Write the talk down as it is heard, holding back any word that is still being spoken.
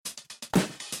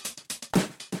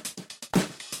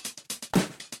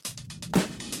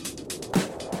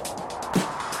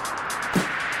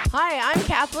Hi, I'm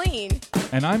Kathleen.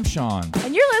 And I'm Sean.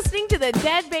 And you're listening to the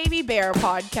Dead Baby Bear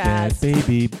podcast. Dead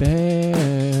Baby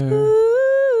Bear. Ooh.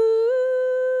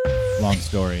 Long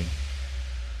story.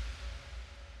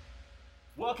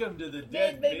 Welcome to the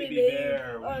Dead Baby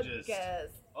Bear.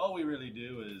 All we really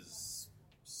do is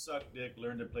suck dick,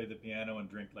 learn to play the piano, and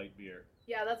drink light beer.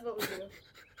 Yeah, that's what we do.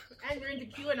 And we're into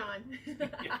QAnon.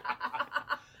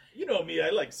 You know me,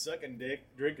 I like sucking dick,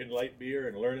 drinking light beer,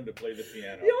 and learning to play the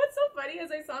piano. You know what's so funny is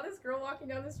I saw this girl walking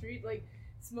down the street, like,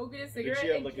 smoking a cigarette.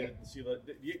 Can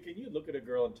you look at a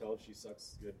girl and tell if she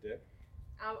sucks good dick?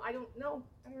 I don't know.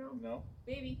 No?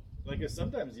 Maybe. Like,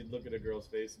 sometimes you'd look at a girl's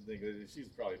face and think that she's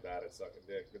probably bad at sucking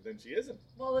dick, but then she isn't.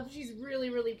 Well, if she's really,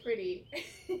 really pretty,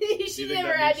 she she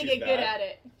never had to get good at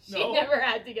it. She never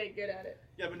had to get good at it.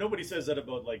 Yeah, but nobody says that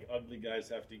about, like, ugly guys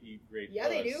have to eat great Yeah,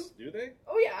 puss. they do. Do they?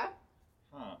 Oh, yeah.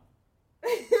 Huh.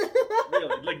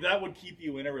 Really? Like, that would keep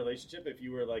you in a relationship if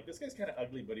you were like, this guy's kind of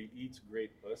ugly, but he eats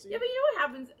great pussy? Yeah, but you know what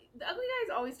happens? The ugly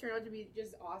guys always turn out to be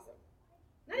just awesome.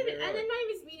 And then not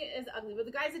even mean it as ugly, but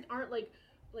the guys that aren't like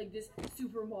this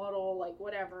supermodel, like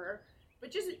whatever,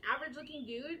 but just an average looking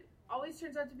dude always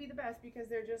turns out to be the best because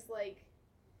they're just like,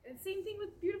 and same thing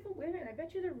with beautiful women. I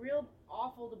bet you they're real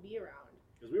awful to be around.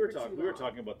 Because we were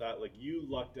talking about that, like you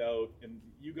lucked out and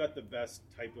you got the best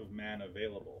type of man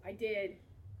available. I did.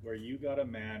 Where you got a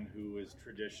man who is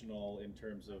traditional in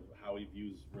terms of how he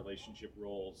views relationship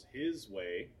roles his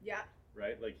way. Yeah.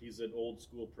 Right? Like he's an old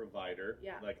school provider.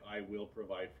 Yeah. Like I will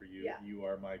provide for you. Yeah. You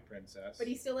are my princess. But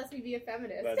he still lets me be a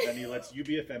feminist. But then he lets you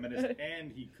be a feminist and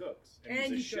he cooks.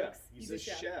 And he's a chef. He's a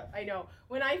chef. I know.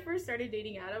 When I first started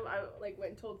dating Adam, I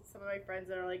went and told some of my friends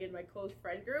that are like in my close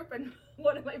friend group, and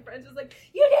one of my friends was like,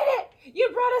 "You did it! You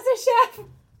brought us a chef!"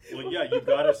 Well, yeah, you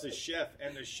got us a chef,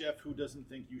 and a chef who doesn't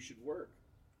think you should work.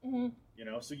 Mm-hmm. You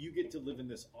know, so you get to live in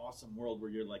this awesome world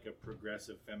where you're like a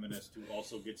progressive feminist who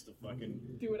also gets to fucking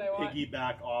do what I want.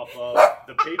 Piggyback off of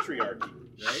the patriarchy,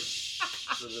 right?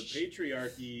 So the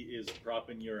patriarchy is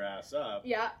propping your ass up.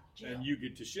 Yeah. And you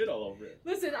get to shit all over it.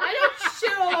 Listen, I don't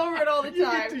shit all over it all the time. You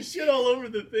get to shit all over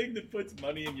the thing that puts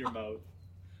money in your mouth.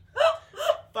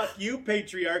 Fuck you,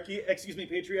 patriarchy. Excuse me,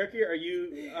 patriarchy. Are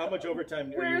you? How much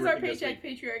overtime? Where's our paycheck,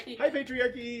 patriarchy? Hi,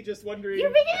 patriarchy. Just wondering.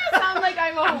 You're making it sound like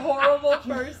I'm a horrible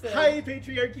person. Hi,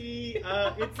 patriarchy.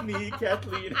 It's me,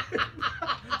 Kathleen.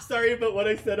 Sorry about what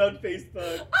I said on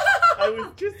Facebook. I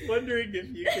was just wondering if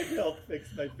you could help fix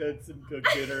my fence and cook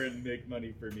dinner and make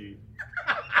money for me.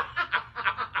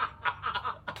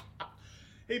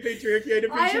 Hey, patriarchy, I'd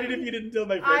appreciate it if you didn't tell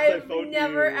my friends I phoned you.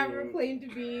 I've never ever claimed to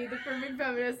be the perfect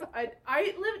feminist. Listen,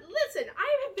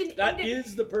 I have been... That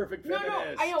is the perfect feminist.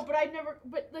 No, I know, but I've never...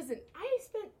 But listen, I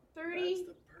spent 30...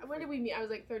 When did we meet? I was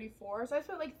like 34. So I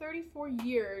spent like 34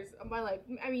 years of my life.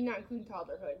 I mean, not including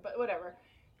toddlerhood, but whatever.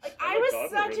 Like, I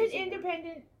was such an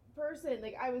independent person.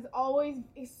 Like, I was always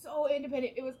so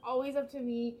independent. It was always up to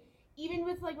me. Even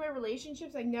with, like, my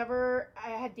relationships, I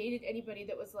had dated anybody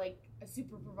that was, like, a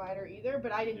super provider either,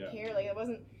 but I didn't care. Like, it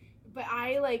wasn't, but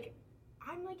I'm like,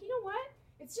 you know what?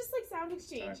 It's just like Sound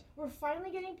Exchange. We're finally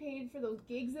getting paid for those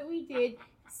gigs that we did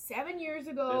 7 years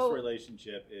ago. This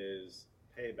relationship is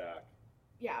payback.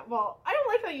 Yeah, well, I don't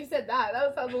like how you said that.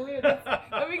 That sounds weird.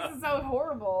 That makes it sound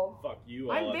horrible. Fuck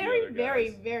you, all I'm of very, the other very,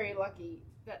 guys. very lucky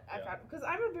that I found, because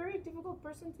I'm a very difficult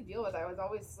person to deal with. I was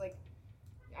always like,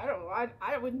 I don't know.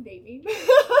 I wouldn't date me.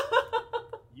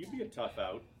 You'd be a tough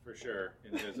out for sure.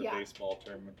 As a baseball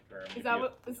term. Is that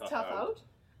what is tough out?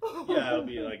 Yeah, it'll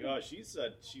be like, oh, she's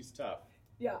tough.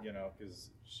 Yeah. You know,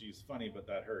 because she's funny, but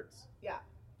that hurts. Yeah.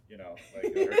 You know,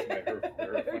 like her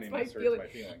funniness hurts my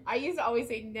feelings. I used to always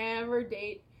say never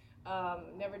date a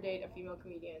female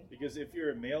comedian. Because if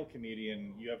you're a male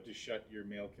comedian, you have to shut your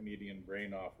male comedian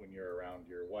brain off when you're around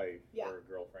your wife or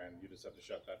girlfriend. You just have to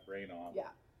shut that brain off. Yeah.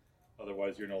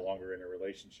 Otherwise, you're no longer in a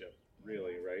relationship,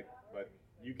 really, right? But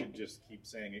you can just keep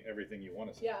saying everything you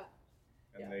want to say. Yeah.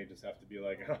 And they just have to be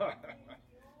like,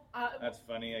 that's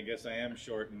funny. I guess I am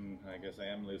short and I guess I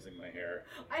am losing my hair.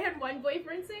 I had one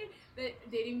boyfriend say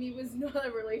that dating me was not a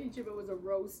relationship, it was a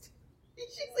roast.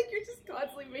 She's like, you're just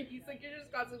constantly making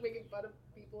fun of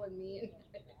people and me.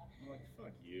 I'm like,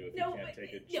 fuck you if you can't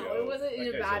take a joke. No, it wasn't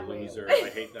in a bad way. Loser. I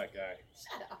hate that guy.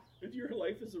 Shut up. But your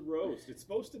life is a roast. It's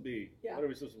supposed to be. Yeah. What are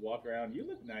we supposed to walk around? You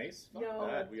look nice. Fuck no,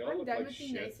 that. We all I'm look done like with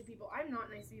shit. being nice to people. I'm not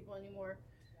nice to people anymore.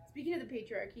 Speaking of the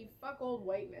patriarchy, fuck old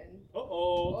white men.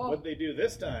 What'd they do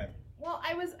this time? Well,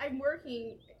 I'm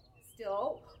working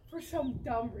still for some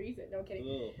dumb reason. No kidding.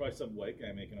 Ugh, probably some white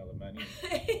guy making all the money.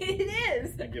 It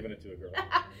is. And giving it to a girl.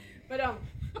 But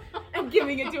I'm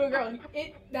giving it to a girl.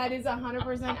 That is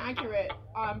 100% accurate.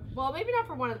 Well, maybe not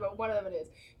for one of them, but one of them it is.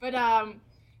 But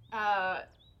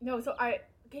no. So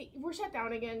okay, we're shut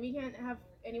down again. We can't have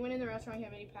anyone in the restaurant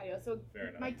have any patio. So Fair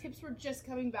enough. my tips were just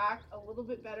coming back a little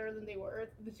bit better than they were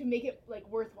to make it like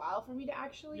worthwhile for me to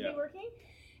actually be working.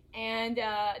 And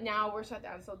now we're shut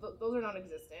down, so those are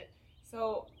non-existent.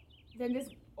 So then this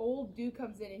old dude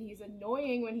comes in and he's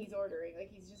annoying when he's ordering. Like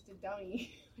he's just a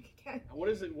dummy. What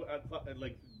is it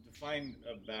like? Define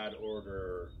a bad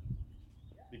order.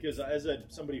 Because as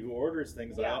somebody who orders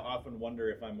things, I often wonder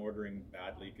if I'm ordering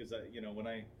badly. Because when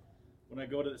I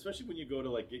go to, especially when you go to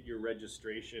like get your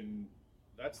registration,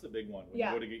 that's the big one. When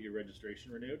you go to get your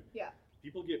registration renewed,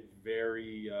 people get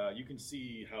very. You can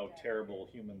see how terrible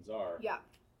humans are. Yeah.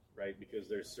 Right, because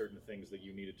there's certain things that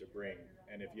you needed to bring,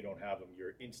 and if you don't have them,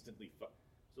 you're instantly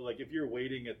So like if you're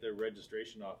waiting at the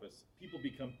registration office, people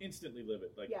become instantly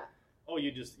livid. Like, oh,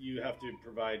 you have to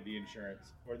provide the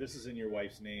insurance, or this is in your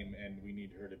wife's name, and we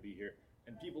need her to be here.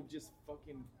 And people just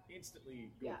fucking instantly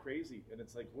go crazy, and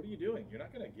it's like, what are you doing? You're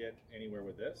not going to get anywhere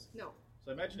with this. No.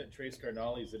 So I imagine at Trace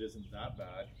Carnali's it isn't that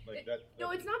bad.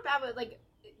 No, it's not bad, but like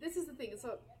this is the thing.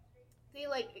 So they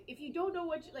like if you don't know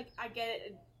what I get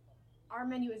it. Our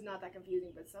menu is not that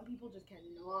confusing, but some people just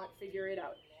cannot figure it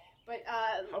out. But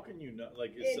how can you not?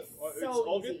 Like,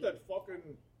 I'll get that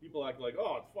fucking people act like,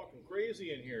 oh, it's fucking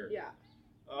crazy in here. Yeah.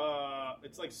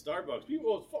 It's like Starbucks.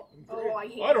 People, it's fucking crazy. Oh, I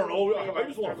hate. I don't know. I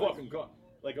just want to fucking go.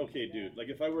 Like, okay, dude. Like,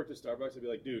 if I worked at Starbucks, I'd be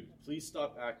like, dude, please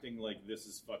stop acting like this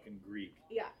is fucking Greek.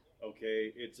 Yeah.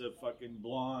 Okay, it's a fucking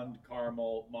blonde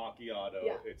caramel macchiato.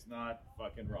 Yeah. It's not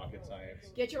fucking rocket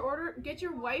science. Get your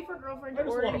wife or girlfriend to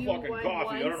order you one. I just want a fucking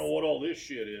coffee. I don't know what all this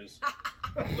shit is.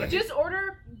 just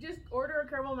order a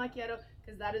caramel macchiato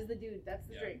because that is the dude. That's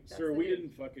the drink. That's Sir, we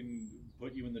didn't fucking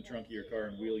put you in the trunk of your car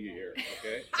and wheel you here.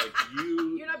 Okay, like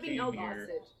you're not being held hostage.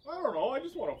 I don't know. I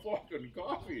just want a fucking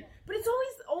coffee. But it's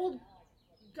always old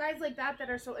guys like that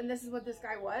are so. And this is what this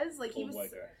guy was like. He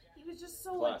was. He was just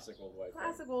so classic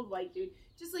old white dude.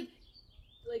 Just like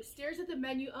stares at the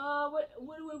menu. What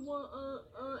do I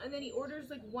want? And then he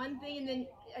orders like one thing, and then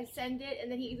I send it,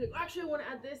 and then he's like, actually, I want to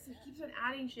add this. He keeps on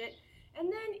adding shit,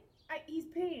 and then he's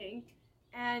paying,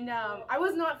 and I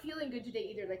was not feeling good today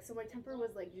either. Like, so my temper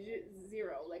was like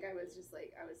 0. Like I was just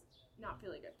like I was not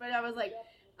feeling good, but I was like,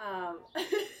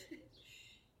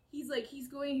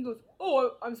 he goes,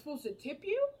 oh, I'm supposed to tip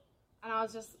you. And I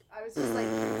was just like,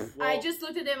 I just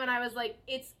looked at him and I was like,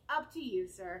 it's up to you,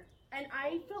 sir. And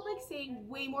I felt like saying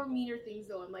way more meaner things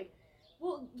though. I'm like,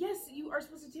 well, yes, you are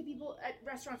supposed to tip people at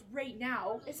restaurants right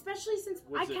now, especially since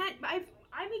I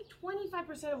make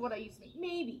 25% of what I used to make.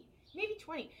 Maybe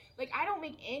 20. Like, I don't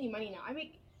make any money now. I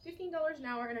make $15 an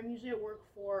hour and I'm usually at work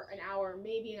for an hour,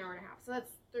 maybe an hour and a half. So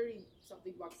that's 30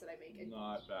 something bucks that I make.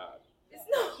 Not bad. It's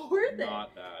not worth it.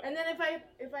 Not bad. And then if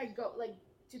I go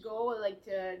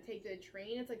to take the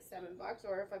train, it's like $7,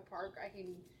 or if I park, I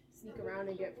can sneak around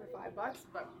and get it for $5.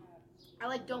 But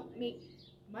I don't make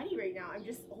money right now. I'm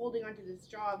just holding on to this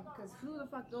job because who the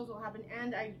fuck knows what will happen,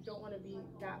 and I don't want to be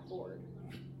that bored.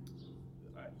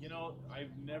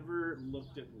 I've never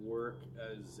looked at work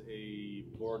as a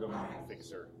boredom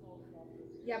fixer.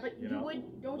 Yeah, but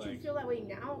don't you feel that way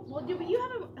now? Well, but you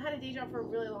haven't had a day job for a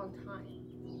really long time.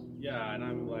 Yeah, and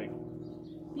I'm like.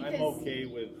 I'm okay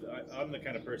with. I'm the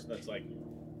kind of person that's like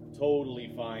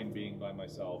totally fine being by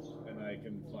myself, and I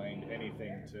can find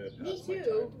anything to. Me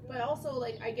too, but also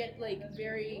like I get like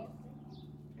very.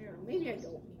 I don't know. Maybe I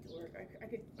don't need to work. I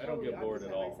could. I don't get bored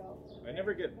at all. I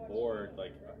never get bored.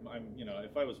 Like I'm,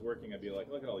 if I was working, I'd be like,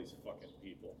 look at all these fucking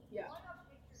people. Yeah.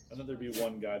 And then there'd be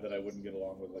one guy that I wouldn't get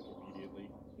along with like immediately.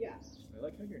 Yeah. I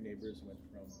like how your neighbors went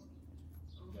from.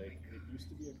 Like, it used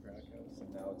to be a crack house, and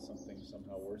now it's something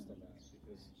somehow worse than that,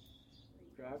 because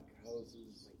crack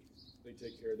houses, they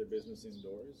take care of their business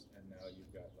indoors, and now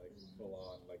you've got, like,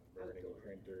 full-on, like, burning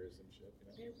printers and shit,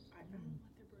 I don't know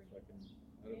what they're burning.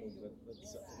 I don't know,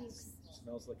 that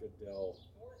smells like a Dell.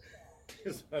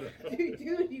 I don't know.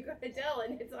 Dude, you got a Dell,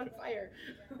 and it's on fire.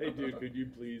 Hey, dude, could you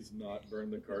please not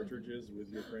burn the cartridges with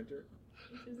your printer?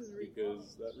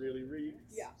 Because that really reeks.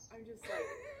 Yeah, I'm just, like,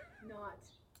 not...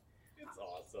 It's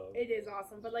awesome. It is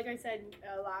awesome. But like I said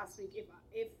last week,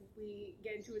 if we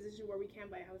get into a position where we can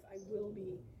buy a house, I will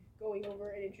be going over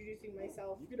and introducing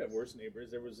myself. You could have worse neighbors.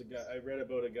 There was a guy, I read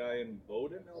about a guy in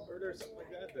Bowden, Alberta, or something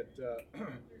like that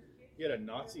he had a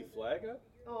Nazi flag up.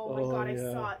 Oh my God, I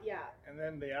saw it, yeah. And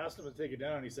then they asked him to take it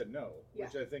down, and he said no,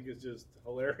 which I think is just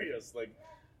hilarious. Like,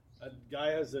 a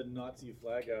guy has a Nazi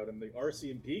flag out, and the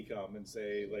RCMP come and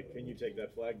say, like, can you take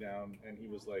that flag down? And he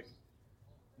was like,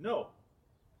 no.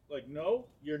 Like, no,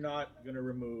 you're not going to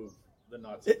remove the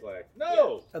Nazi flag.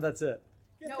 No! Oh, that's it.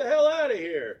 Get the hell out of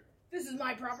here. This is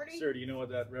my property. Sir, do you know what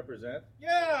that represents?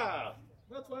 Yeah!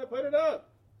 That's why I put it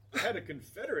up. I had a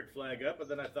Confederate flag up, but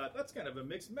then I thought, that's kind of a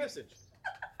mixed message.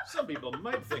 Some people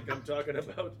might think I'm talking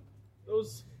about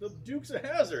the Dukes of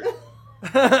Hazzard.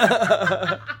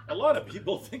 A lot of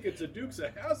people think it's a Dukes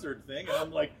of Hazzard thing, and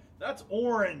I'm like, that's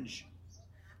orange.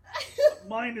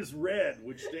 Mine is red,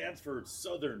 which stands for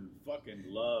Southern fucking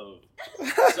love.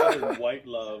 Southern white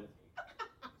love.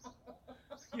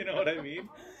 You know what I mean?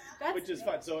 Which is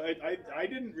fun. So I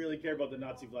didn't really care about the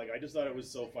Nazi flag. I just thought it was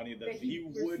so funny that he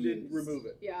wouldn't remove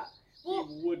it. Yeah. Well,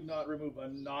 he would not remove a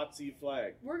Nazi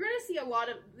flag. We're going to see a lot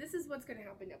of... This is what's going to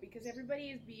happen now, because everybody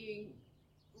is being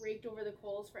raked over the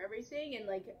coals for everything and,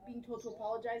 like, being told to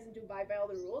apologize and to abide by all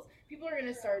the rules. People are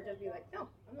going to start to be like, no,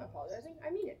 I'm not apologizing. I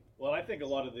mean it. Well, I think a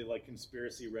lot of the, like,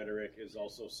 conspiracy rhetoric is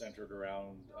also centered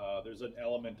around... there's an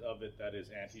element of it that is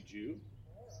anti-Jew.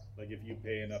 Like, if you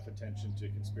pay enough attention to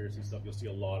conspiracy stuff, you'll see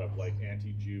a lot of, like,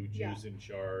 anti-Jew, Jews in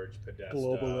charge, Podesta,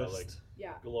 globalist.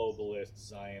 like, globalist,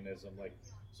 Zionism, like...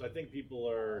 So I think people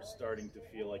are starting to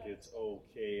feel like it's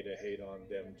okay to hate on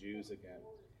them Jews again.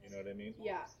 You know what I mean?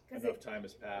 Yeah. Enough time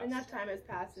has passed. Enough time has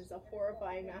passed. It's a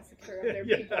horrifying massacre of their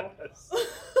yes. people. It's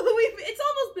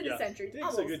almost been a century. It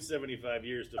takes a good 75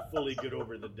 years to fully get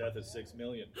over the death of 6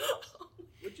 million.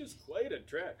 Which is quite a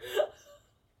trek.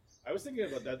 I was thinking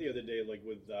about that the other day, like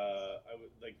with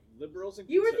like liberals and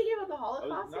you were thinking about the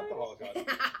Holocaust? Not the Holocaust.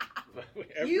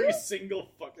 Every single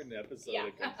fucking episode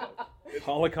that comes up.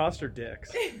 Holocaust or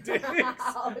dicks? Dicks.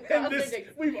 And this,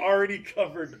 we've already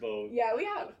covered both. Yeah, we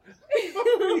have.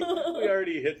 we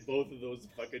already hit both of those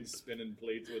fucking spinning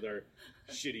plates with our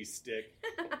shitty stick.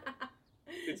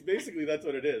 It's basically, that's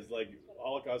what it is. Like,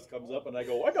 Holocaust comes up and I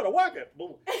go, I gotta whack it.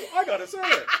 I gotta say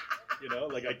it. You know,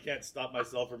 like I can't stop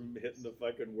myself from hitting the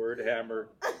fucking word hammer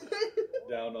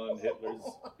down on Hitler's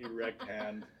erect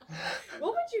hand.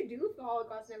 What would you do if the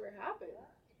Holocaust never happened?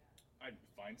 I'd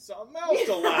find something else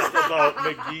to laugh about,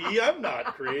 McGee. I'm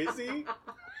not crazy.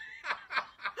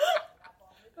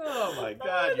 Oh my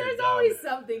God, there's always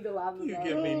something to laugh about. You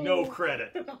give me no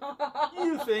credit.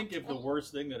 You think if the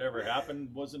worst thing that ever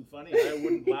happened wasn't funny, I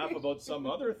wouldn't laugh about some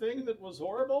other thing that was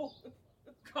horrible?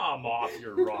 Come off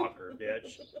your rocker,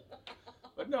 bitch.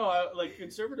 But no, like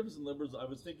conservatives and liberals, I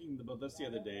was thinking about this the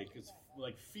other day because,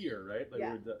 like, fear, right? Like,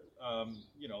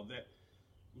 you know, that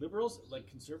liberals, like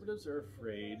conservatives, are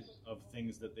afraid of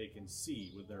things that they can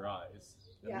see with their eyes,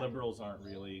 and liberals aren't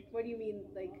really. What do you mean,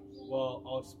 like? Well,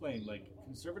 I'll explain. Like,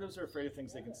 conservatives are afraid of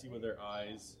things they can see with their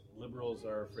eyes. Liberals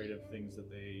are afraid of things that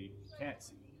they can't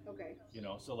see. Okay. You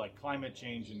know, so like climate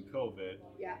change and COVID.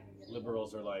 Yeah.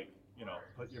 Liberals are like, you know,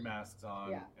 put your masks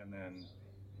on, and then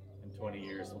in 20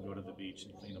 years we'll go to the beach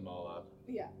and clean them all up.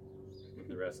 Yeah. With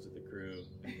the rest of the crew.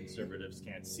 And conservatives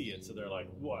can't see it, so they're like,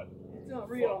 what? It's not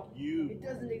real. Fuck you. It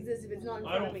doesn't exist if it's not in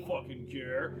front of me. I don't fucking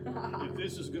care. If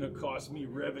this is going to cost me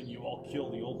revenue, I'll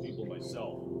kill the old people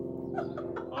myself.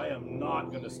 I am not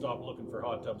going to stop looking for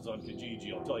hot tubs on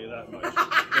Kijiji, I'll tell you that much.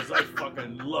 Because I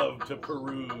fucking love to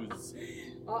peruse.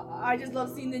 I just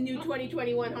love seeing the new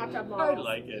 2021 hot tub models. I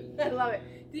like it. I love it.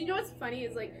 Do you know what's funny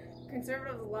is, like,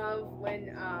 conservatives love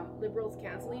when liberals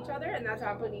cancel each other, and that's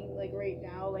happening, like, right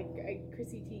now. Like,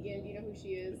 Chrissy Teigen, do you know who she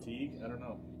is? Teague? I don't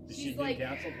know. Did She's she get like,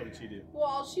 canceled? What did she do?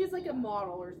 Well, she was like a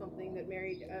model or something that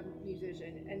married a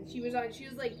musician, and she was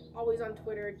like always on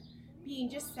Twitter, being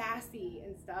just sassy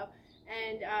and stuff.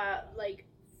 And like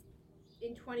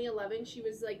in 2011, she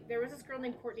was like, there was this girl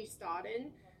named Courtney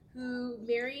Stodden who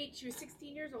married. She was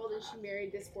 16 years old, and she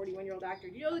married this 41-year-old actor.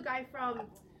 Do you know the guy from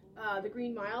The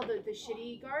Green Mile, the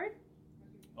shitty guard?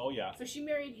 Oh yeah. So she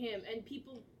married him, and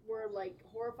people were like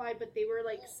horrified, but they were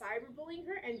like cyberbullying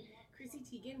her, and Chrissy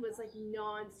Teigen was like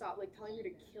nonstop, like telling her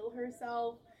to kill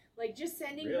herself, like just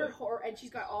sending her horror, and she's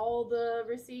got all the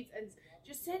receipts, and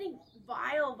just sending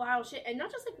vile shit, and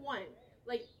not just like one,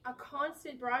 like a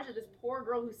constant barrage of this poor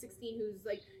girl who's 16, who's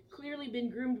like clearly been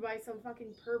groomed by some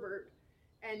fucking pervert,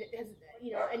 and has,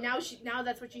 you know, and now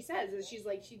that's what she says, is she's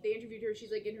like, they interviewed her,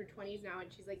 she's like in her 20s now,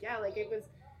 and she's like, yeah, like it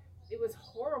was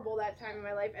horrible that time in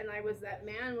my life, and that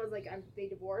man was like, they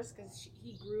divorced because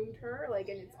he groomed her, like,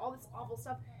 and it's all this awful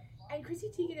stuff. And Chrissy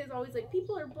Teigen is always like,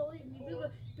 people are bullying me, blah, blah.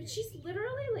 But she's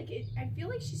literally like, I feel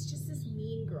like she's just this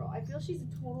mean girl. I feel she's a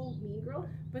total mean girl.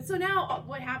 But so now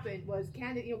what happened was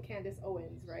Candace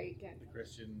Owens, right? The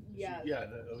Christian, yeah,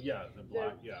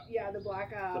 the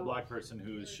black person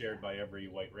who is shared by every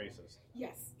white racist.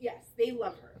 Yes, they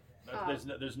love her.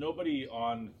 There's nobody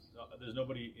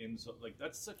in, so like,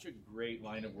 that's such a great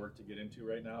line of work to get into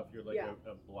right now if you're like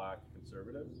a black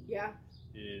conservative. Yeah.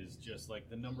 Is just like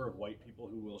the number of white people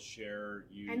who will share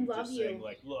you and love just you. Saying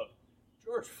like, look,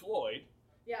 George Floyd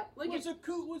was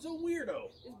a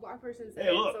weirdo. This black person said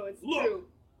hey, look, so it's look, true.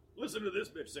 Listen to this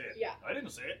bitch say it. Yeah. I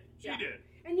didn't say it. She Yeah. did.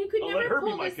 And you could I'll never let her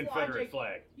pull be my this Confederate logic.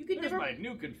 flag. You could There's never. my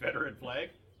new Confederate flag.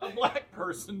 A black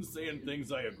person saying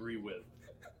things I agree with.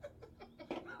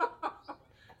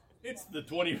 It's the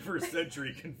 21st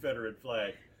century Confederate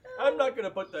flag. I'm not going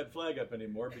to put that flag up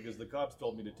anymore because the cops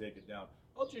told me to take it down.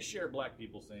 I'll just share black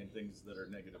people saying things that are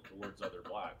negative towards other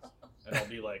blacks. And I'll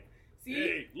be like, See?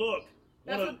 hey, look,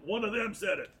 one of them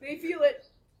said it. They feel it.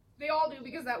 They all do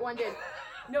because that one did.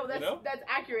 No, that's You know? that's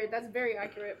accurate. That's very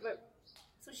accurate. But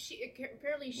so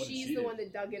apparently What did she's she the do? one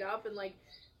that dug it up and like,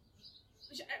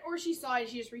 or she saw it and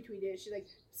she just retweeted it. She's like,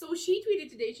 so she tweeted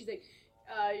today. She's like,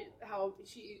 how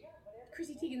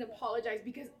Chrissy Teigen apologized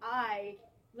because I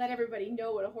let everybody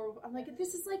know what a horrible. I'm like,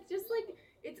 this is like just like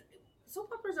it's. Soap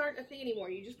operas aren't a thing anymore.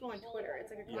 You just go on Twitter. It's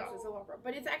like a constant soap opera.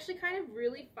 But it's actually kind of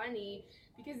really funny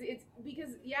because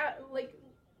like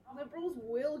liberals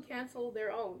will cancel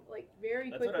their own like very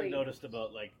quickly. That's what I've noticed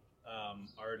about like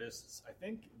artists. I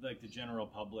think like the general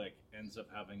public ends up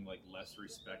having like less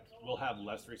respect. Will have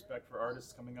less respect for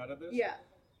artists coming out of this. Yeah.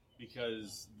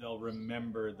 Because they'll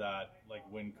remember that, like,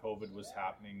 when COVID was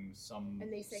happening,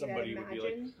 And they sang somebody that would be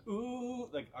like, Imagine. "Ooh,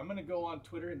 like I'm gonna go on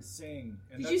Twitter and sing,"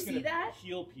 and Did that's you see gonna that?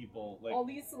 heal people. Like, All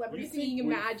these you celebrities think singing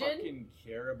we Imagine. fucking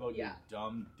care about Yeah. your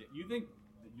dumb? You think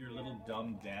that your little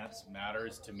dumb dance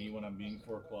matters to me when I'm being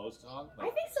foreclosed on? I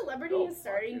Like, think celebrity go is fuck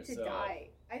starting to yourself. die.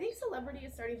 I think celebrity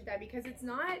is starting to die because it's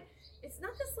not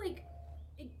this like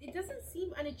it doesn't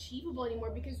seem unachievable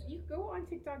anymore because you could go on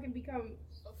TikTok and become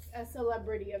a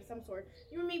celebrity of some sort.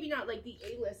 You're maybe not like the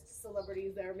A-list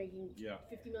celebrities that are making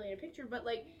 50 million a picture, but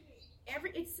like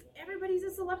everybody's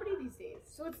a celebrity these days.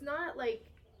 So it's not like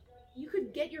you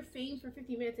could get your fame for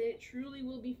 15 minutes and it truly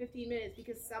will be 15 minutes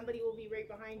because somebody will be right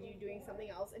behind you doing something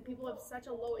else and people have such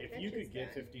a low attention if you could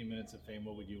get span. 15 minutes of fame,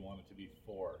 what would you want it to be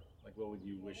for? Like, what would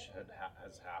you wish has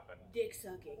happened? Dick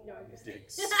sucking. No, I'm just Dick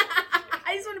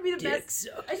I just want to be the best.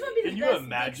 I just want to be the Can you best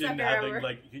imagine dick sucker having ever.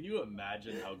 like? Can you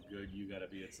imagine how good you gotta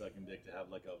be at sucking dick to have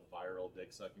like a viral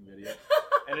dick sucking video?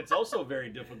 And it's also very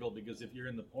difficult because if you're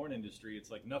in the porn industry,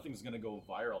 it's like nothing's gonna go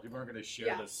viral. People aren't gonna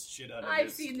share the shit out of I've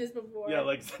this. seen this before. Yeah,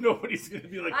 like nobody's gonna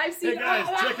be like, I've seen- "Hey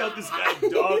guys, check out this guy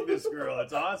dog this girl.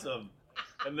 It's awesome."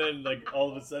 And then like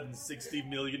all of a sudden, 60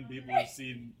 million people have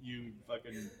seen you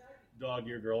fucking dog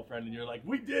your girlfriend, and you're like,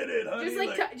 "We did it, honey!"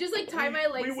 Just like tie my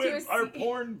legs to a our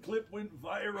porn clip went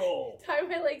viral. tie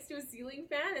my legs to a ceiling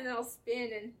fan and then I'll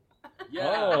spin and Yeah.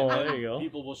 Oh, there you go.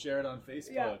 People will share it on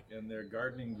Facebook and their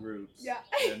gardening groups. Yeah.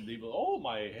 And people, oh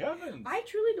my heavens. I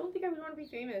truly don't think I would want to be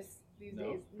famous these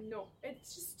No? days. No,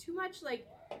 it's just too much. Like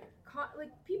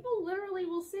people literally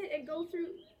will sit and go through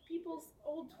people's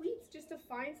old tweets just to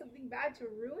find something bad to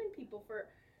ruin people for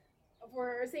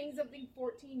saying something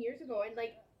 14 years ago, and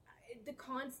like the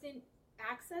constant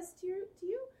access to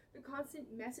you, the constant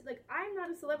message. Like I'm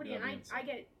not a celebrity, and I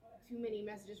get too many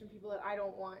messages from people that I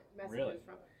don't want messages Really?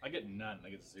 from. I get none. I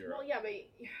get zero. Well, yeah, but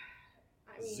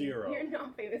I mean, Zero. You're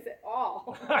not famous at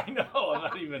all. I know. I'm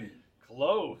not even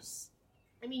close.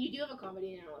 I mean, you do have a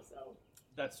comedy now, so.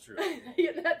 That's true.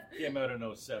 Yeah, Came out in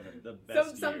 07. The best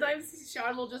year. Sometimes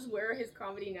Sean will just wear his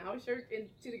Comedy Now shirt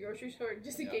to the grocery store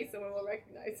just in case someone will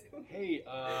recognize him. Hey,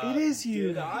 It is you.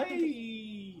 Did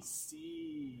I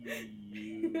see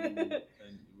you? And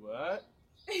what?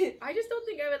 I just don't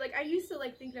think I would, like, I used to,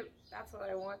 like, think that that's what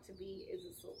I want to be,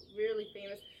 is really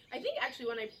famous. I think, actually,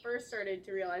 when I first started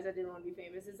to realize I didn't want to be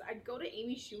famous, is I'd go to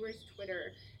Amy Schumer's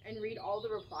Twitter and read all the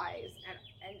replies,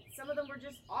 and some of them were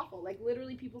just awful. Like,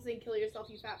 literally people saying, kill yourself,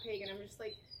 you fat pig, and I'm just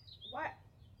like, what?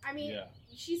 I mean,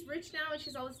 she's rich now, and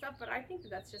she's all this stuff, but I think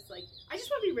that that's just, like, I just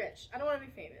want to be rich. I don't want to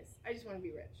be famous. I just want to be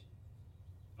rich.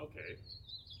 Okay.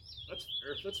 That's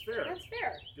fair. That's fair. That's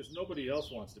fair. Because nobody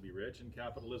else wants to be rich, and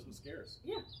capitalism's scarce.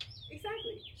 Yeah,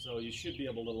 exactly. So you should be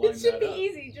able to line It should that be up.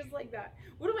 easy, just like that.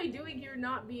 What am I doing here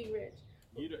not being rich?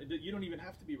 You don't even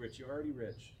have to be rich. You're already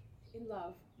rich. In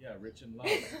love. Yeah, rich in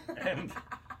love.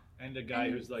 and a guy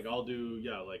who's like, I'll do,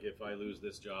 like if I lose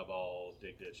this job, I'll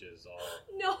dig ditches.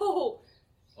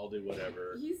 I'll do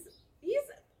whatever.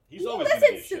 He always gonna be a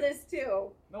listens to shit. this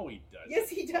too. No, he does. Yes,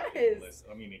 he does.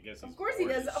 I mean, I guess he's Of course he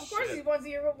bored does. as Of course shit. he wants to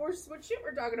hear what shit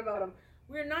we're talking about him.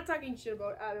 We're not talking shit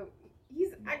about Adam. He's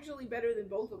actually better than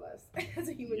both of us as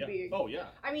a human being. Oh yeah.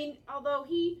 I mean, although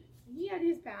he had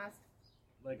his past.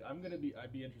 Like I'd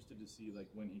be interested to see like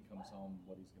when he comes home,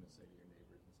 what he's gonna say to your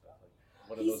neighbors and stuff. Like,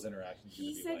 what are those interactions gonna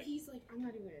He be said like? he's like, I'm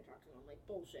not even gonna talk to him. I'm like,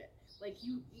 bullshit. Like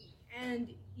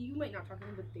you might not talk to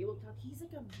him, but they will talk. He's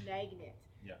like a magnet.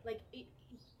 Yeah. Like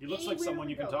He looks like someone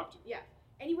you can talk to. Yeah.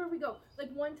 Anywhere we go.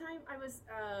 Like one time I was,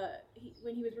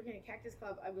 when he was working at Cactus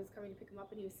Club, I was coming to pick him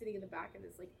up and he was sitting in the back and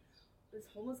this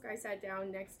homeless guy sat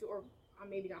down next to, or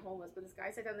maybe not homeless, but this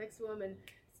guy sat down next to him and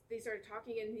they started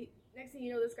talking, and next thing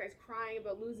you know, this guy's crying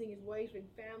about losing his wife and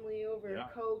family over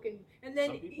coke, and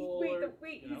then he's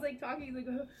like talking, he's like,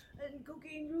 and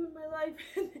cocaine ruined my life,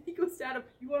 and then he goes at him,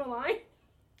 you want a line?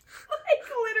 Like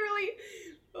literally,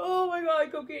 oh my god,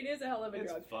 cocaine is a hell of a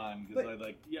drug. It's fun because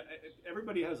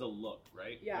everybody has a look,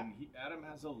 right? Yeah. And Adam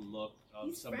has a look of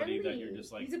He's somebody friendly. that you're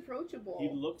just like. He's approachable. He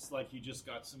looks like he just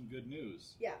got some good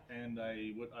news. Yeah. And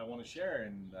I want to share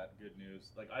in that good news.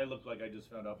 Like I look like I just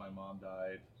found out my mom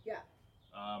died. Yeah.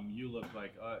 You look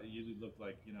like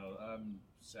I'm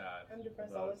sad. I'm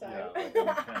depressed all the time. Yeah, like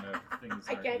I'm kind of things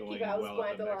I aren't can't going keep a well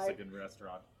at houseplant the alive. Mexican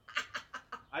restaurant.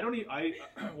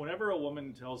 Whenever a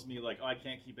woman tells me like, oh, I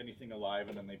can't keep anything alive,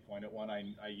 and then they point at one, I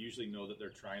usually know that they're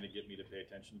trying to get me to pay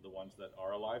attention to the ones that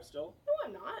are alive still. No,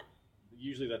 I'm not.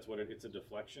 Usually that's what it's a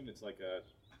deflection. It's like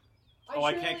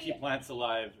I can't keep plants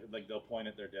alive. Like they'll point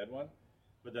at their dead one.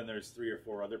 But then there's 3 or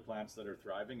 4 other plants that are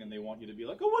thriving, and they want you to be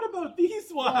like, oh, what about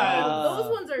these ones? Those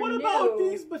ones are What new. about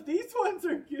these? But these ones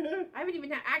are good. I haven't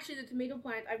even had, actually, the tomato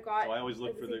plant I've got. So I always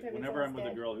look for whenever I'm with a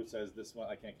dead. girl who says this one,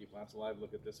 I can't keep plants alive,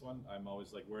 look at this one, I'm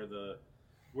always like, where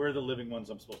are the living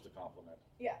ones I'm supposed to compliment?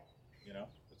 Yeah. You know?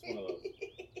 It's one of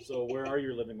those. So where are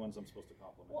your living ones I'm supposed to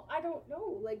compliment? Well, I don't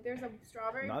know. Like, there's a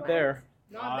strawberry Not plant. there.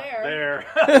 Not there.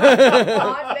 There.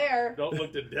 Not there. Don't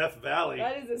look to Death Valley.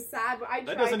 That is a sad one.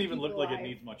 That doesn't even look like it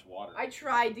needs much water. I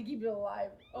tried to keep it alive.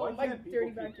 Oh, Why my can't people dirty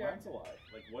keep backyard. plants alive?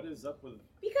 Like, what is up with...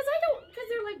 Because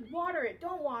they're like, water it,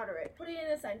 don't water it, put it in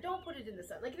the sun, don't put it in the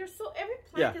sun. Like, every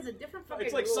plant has a different fucking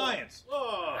It's like rule. science.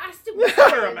 Oh, Has to be wear a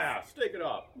science. mask. Take it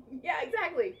off. Yeah,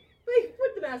 exactly. Like,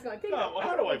 put the mask on. Take it off.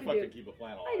 How don't do know I what to fucking do. keep a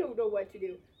plant alive? I don't know what to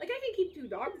do. Like, I can keep 2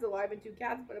 dogs alive and 2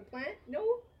 cats, but a plant? No,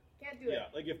 can't do it. Yeah,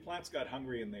 like if plants got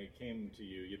hungry and they came to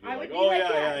you, you'd be I like, would be oh, like,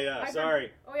 yeah.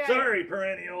 Sorry. Oh, yeah. Sorry,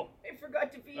 perennial. I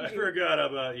forgot to feed I you. forgot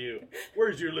about you.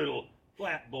 Where's your little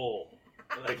plant bowl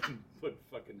that I can put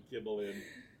fucking kibble in?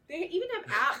 They even have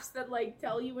apps that, like,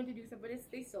 tell you when to do something,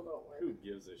 but they still don't work. Who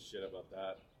gives a shit about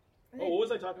that? Oh, what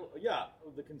was I talking about? Yeah,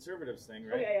 the conservatives thing,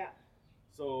 right? Oh, yeah.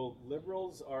 So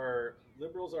liberals are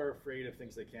afraid of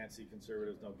things they can't see.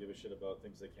 Conservatives don't give a shit about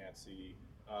things they can't see.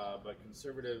 But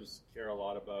conservatives care a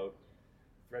lot about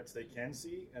threats they can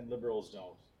see, and liberals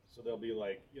don't. So they'll be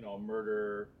like,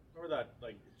 murder. Remember that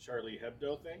like Charlie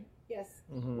Hebdo thing, Yes.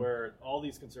 Mm-hmm. where all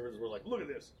these conservatives were like, look at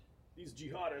this, these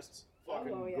jihadists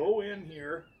fucking Oh, yeah. go in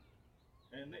here,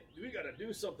 and we got to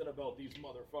do something about these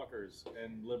motherfuckers.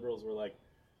 And liberals were like,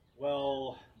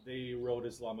 well, they wrote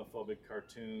Islamophobic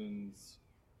cartoons,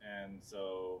 and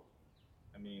so,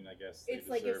 I mean, I guess they It's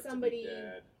like if deserve to be somebody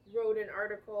dead. wrote an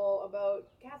article about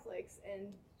Catholics and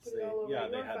put it all over Yeah,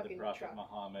 your they had the fucking Prophet truck.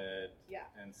 Muhammad, Yeah.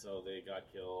 and so they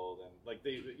got killed, and like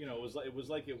they, it was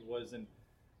like it wasn't.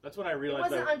 That's when I It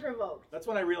realized wasn't unprovoked. that's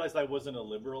when I realized I wasn't a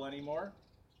liberal anymore,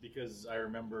 because I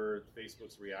remember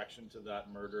Facebook's reaction to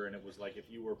that murder, and it was like if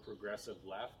you were progressive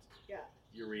left, Yeah.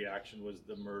 your reaction was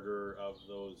the murder of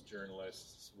those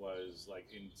journalists was like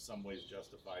in some ways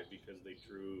justified because they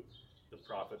drew the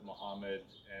Prophet Muhammad,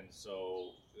 and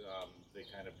so they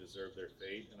kind of deserved their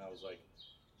fate. And I was like,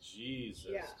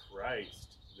 Jesus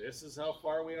Christ, this is how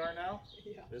far we are now?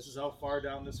 Yeah. This is how far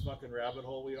down this fucking rabbit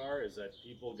hole we are, is that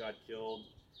people got killed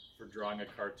for drawing a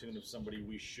cartoon of somebody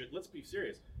let's be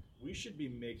serious, we should be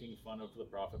making fun of the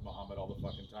Prophet Muhammad all the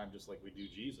fucking time, just like we do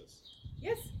Jesus.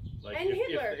 Yes. Like And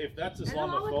Hitler. if that's And the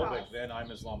Islamophobic, Holocaust. then I'm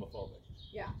Islamophobic.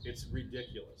 Yeah. It's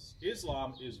ridiculous.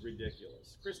 Islam is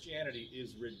ridiculous. Christianity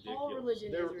is ridiculous. All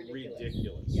religion They're is ridiculous.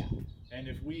 ridiculous. Yeah. And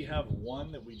if we have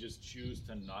one that we just choose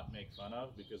to not make fun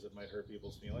of because it might hurt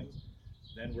people's feelings,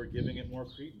 then we're giving it more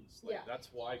credence. Like, Yeah. that's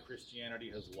why Christianity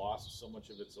has lost so much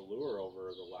of its allure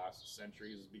over the last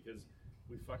centuries, is because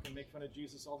we fucking make fun of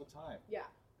Jesus all the time. Yeah.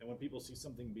 And when people see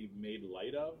something be made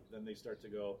light of, then they start to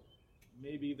go,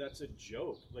 maybe that's a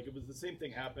joke. Like, it was the same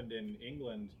thing happened in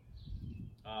England.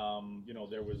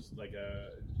 There was like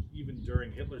even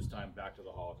during Hitler's time, back to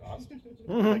the Holocaust,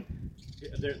 like,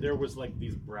 there was like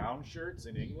these brown shirts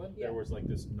in England. Yeah. There was like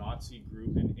this Nazi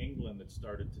group in England that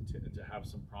started to have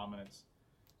some prominence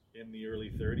in the early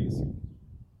 30s.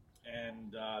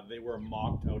 And they were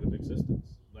mocked out of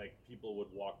existence. Like, people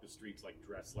would walk the streets like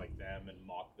dressed like them and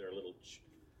mock their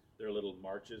little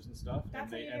marches and stuff.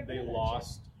 That's and how you they get rid of that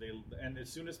lost. And as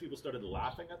soon as people started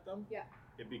laughing at them, Yeah.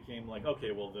 it became like,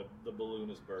 okay, well, the balloon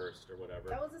is burst or whatever.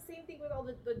 That was the same thing with all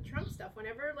the Trump stuff.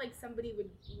 Whenever like somebody would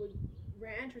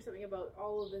rant or something about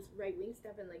all of this right wing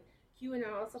stuff and like QAnon and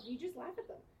all that stuff, you just laugh at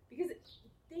them because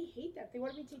they hate that. They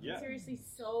want to be taken Yeah. seriously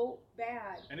so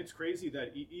bad. And it's crazy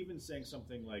that even saying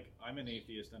something like, I'm an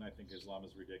atheist and I think Islam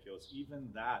is ridiculous,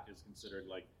 even that is considered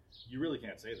like, you really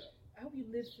can't say that. I hope you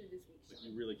live through this week. But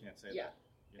you really can't say Yeah. that,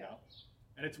 you know?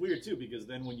 And it's weird, too, because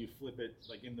then when you flip it,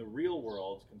 like in the real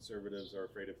world, conservatives are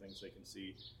afraid of things they can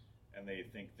see, and they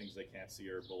think things they can't see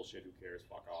are bullshit, who cares,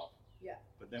 fuck off. Yeah.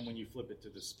 But then when you flip it to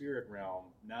the spirit realm,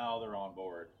 now they're on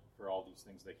board for all these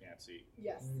things they can't see.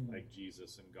 Yes. Like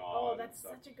Jesus and God. Oh, that's and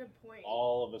stuff. such a good point.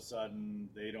 All of a sudden,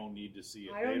 they don't need to see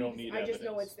it. I don't need evidence. I just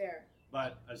know it's there.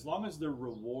 But as long as the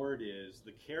reward is,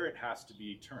 the carrot has to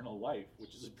be eternal life,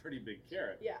 which is a pretty big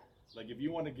carrot. Yeah. Like if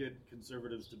you want to get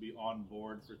conservatives to be on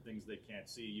board for things they can't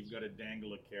see, you've got to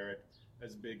dangle a carrot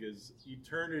as big as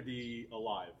eternity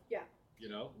alive. Yeah. You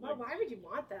know? Well, Like why would you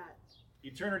want that?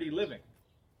 eternity living,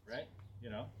 right? You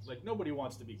know? Like nobody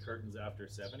wants to be curtains after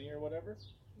 70 or whatever.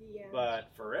 Yeah.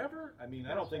 But forever? I mean, I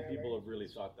Not don't think forever. people have really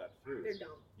thought that through. They're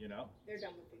dumb. You know? They're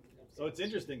dumb with things. So it's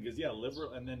interesting because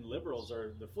liberals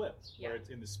are the flip. Where Yeah. it's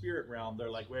in the spirit realm, they're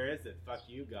like, where is it? Fuck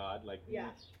you, God. Like,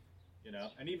 Yeah. you know.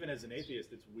 And even as an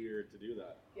atheist, it's weird to do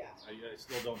that. Yeah. I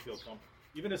still don't feel comfortable.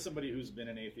 Even as somebody who's been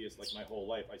an atheist like my whole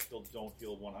life, I still don't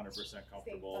feel 100% Say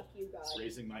comfortable fuck you, God.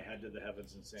 raising my head to the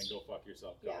heavens and saying, "Go fuck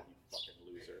yourself, God, Yeah. you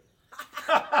fucking loser."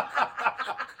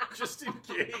 Just in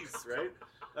case, right?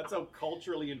 That's how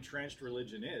culturally entrenched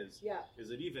religion is. Yeah. Is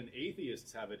that even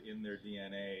atheists have it in their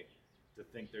DNA to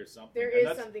think there's something. There And is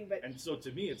that's- something, but And so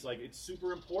to me, it's like, it's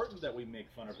super important that we make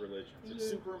fun of religions. It's Mhm.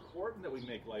 super important that we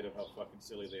make light of how fucking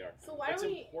silly they are. so why That's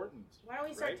don't we important.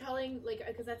 start right? telling, like,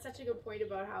 because that's such a good point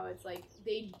about how it's like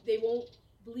they won't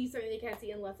believe something they can't see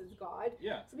unless it's God.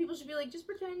 Yeah, So people should be like, just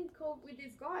pretend COVID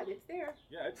is God. It's there.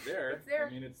 yeah, it's there. It's there. I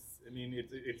mean,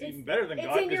 it's even better than It's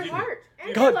God. in your 'cause you- heart.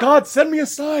 And God, your lungs. God, send me a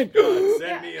sign. God, send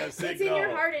Yeah, me a It's in signal. your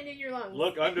heart and in your lungs.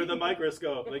 Look under the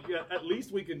microscope. Like, yeah, at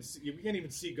least we can see. We can't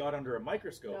even see God under a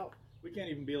microscope. No. We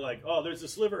can't even be like, oh, there's a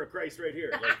sliver of Christ right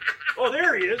here. Like, oh,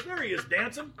 there he is. There he is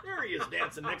dancing. There he is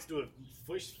dancing next to a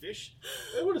fish.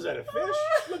 What is that, a fish?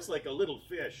 Looks like a little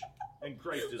fish. And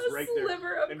Christ is A right there.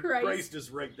 sliver of And Christ. Christ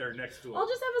is right there next to him. I'll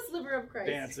just have a sliver of Christ.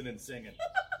 Dancing and singing.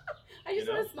 I just you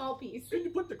know? want a small piece. Can you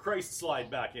put the Christ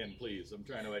slide back in, please? I'm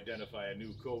trying to identify a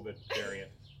new COVID variant.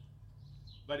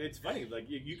 But it's funny, like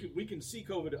we can see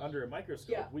COVID under a microscope.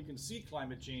 Yeah. We can see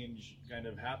climate change kind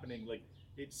of happening. Like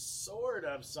it's sort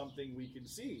of something we can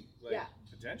see, like Yeah.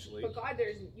 potentially. But God,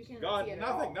 you can't God, see it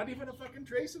nothing, at all. not even a fucking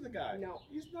trace of the guy. No.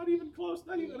 He's not even close,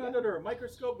 not even Yeah. under a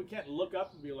microscope. We can't look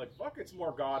up and be like, fuck, it's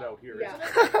more God out here, Yeah.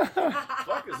 isn't it?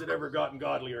 Fuck, has it ever gotten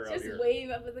godlier out Just here? wave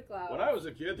up in the clouds. When I was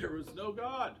a kid, there was no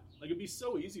God. Like, it'd be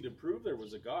so easy to prove there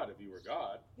was a God if you were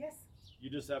God. Yes. You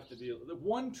just have to be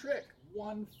one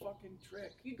fucking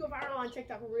trick. You'd go viral on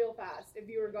TikTok real fast if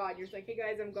you were God. You're just like, hey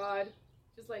guys, I'm God.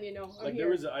 Just letting you know. I'm Like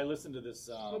here. I listened to this.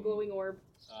 I'm a glowing orb.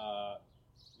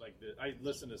 I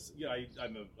listened to.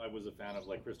 I was a fan of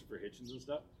like Christopher Hitchens and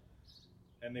stuff,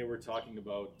 and they were talking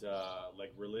about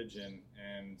like religion,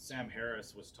 and Sam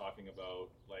Harris was talking about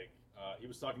like he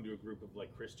was talking to a group of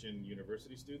like Christian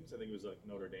university students. I think it was like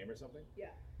Notre Dame or something. Yeah.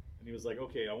 And he was like,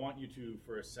 okay, I want you to,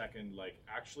 for a second, like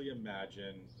actually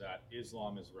imagine that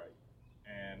Islam is right,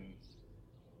 and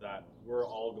that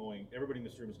everybody in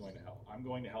this room is going to hell. I'm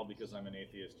going to hell because I'm an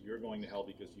atheist. You're going to hell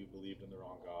because you believed in the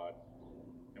wrong God.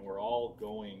 And we're all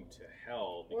going to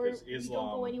hell because We Islam...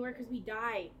 don't go anywhere because we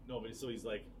die. No, but so he's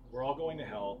like, we're all going to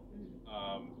hell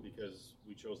because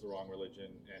we chose the wrong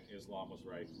religion and Islam was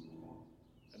right.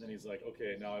 And then he's like,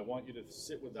 okay, now I want you to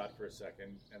sit with that for a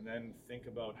second and then think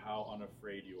about how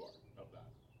unafraid you are of that.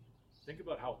 Think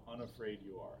about how unafraid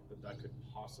you are that could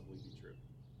possibly be true.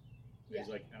 Yeah. He's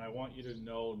like, and I want you to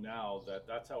know now that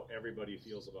that's how everybody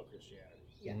feels about Christianity,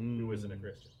 Yeah. who isn't a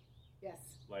Christian. Yes.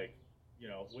 Like, you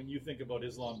know, when you think about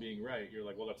Islam being right, you're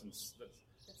like, well, that's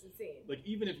That's insane. like,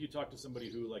 even if you talk to somebody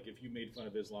who, like, if you made fun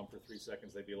of Islam for 3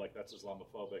 seconds, they'd be like, that's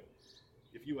Islamophobic.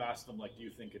 If you ask them, like, do you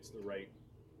think it's the right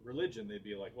religion, they'd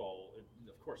be like, well,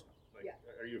 of course not. Like,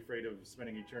 Yeah. are you afraid of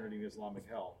spending eternity in Islamic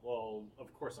hell? Well,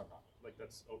 of course I'm not. Like,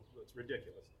 that's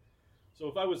ridiculous. So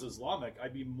if I was Islamic,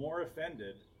 I'd be more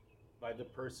offended by the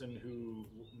person who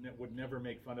would never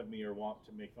make fun of me or want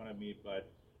to make fun of me,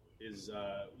 but is,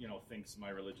 thinks my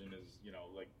religion is,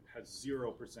 like, has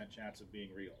 0% chance of being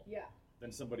real. Yeah.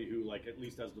 Than somebody who, like, at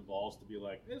least has the balls to be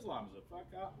like, Islam's a fuck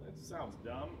up. That sounds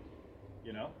dumb.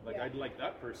 Like, Yeah. I'd like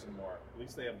that person more. At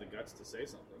least they have the guts to say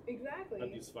something. Exactly.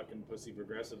 Not these fucking pussy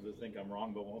progressives that think I'm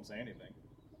wrong but won't say anything.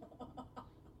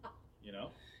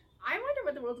 I wonder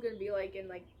what the world's going to be like in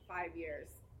like 5 years.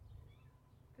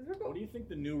 Because we're What going. do you think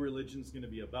the new religion's going to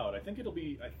be about? I think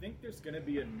there's going to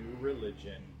be a new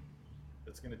religion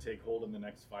that's going to take hold in the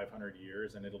next 500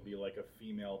 years, and it'll be like a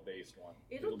female-based one.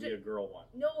 It'll be a girl one.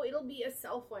 No, it'll be a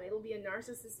self one. It'll be a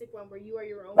narcissistic one where you are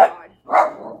your own god.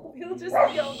 It'll just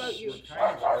be all about you. We're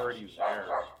kind of already there.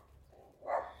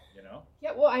 You know?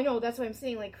 Yeah, well, I know. That's what I'm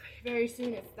saying. Like, very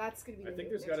soon, that's going to be I think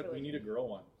we need a girl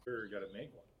one. We're got to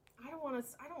make one. I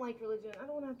don't like religion. I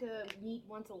don't want to have to meet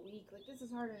once a week. Like, this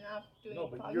is hard enough doing No,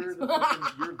 but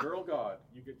podcasts. you're girl god.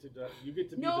 You get to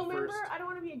be No, the remember, first. I don't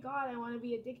want to be a god. I want to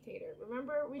be a dictator.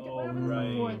 Remember, we went over Oh, this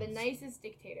before. right. The nicest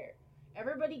dictator.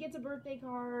 Everybody gets a birthday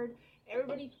card.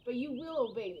 But you will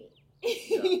obey me.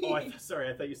 Yeah. Oh, sorry.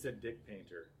 I thought you said dick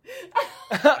painter.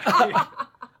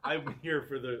 I'm here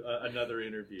for another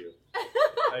interview.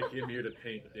 I came here to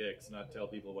paint dicks, not tell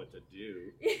people what to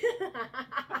do.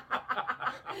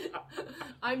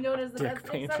 I'm known as the Dick best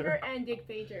dick painter. sucker and dick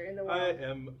painter in the world. I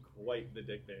am quite the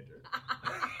dick painter.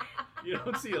 You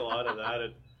don't see a lot of that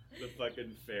at the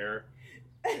fucking fair.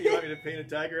 You want me to paint a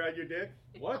tiger on your dick?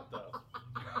 What the?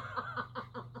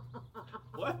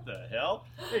 What the hell?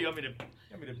 Hey, you want me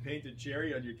to paint a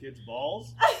cherry on your kid's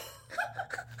balls?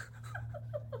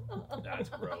 That's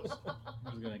gross.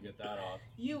 Who's gonna get that off?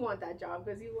 You want that job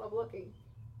because you love looking.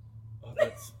 Oh,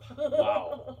 that's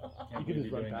wow. Can't You can believe just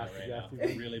you're run doing past that the right gas now.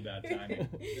 station. Really bad timing.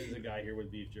 There's a guy here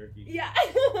with beef jerky. Yeah,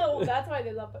 well, that's why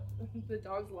they love it. The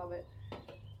dogs love it.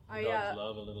 Dogs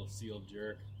love a little sealed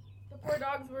jerk. The poor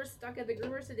dogs were stuck at the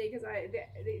groomers today because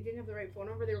they didn't have the right phone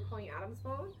number. They were calling Adam's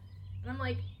phone, and I'm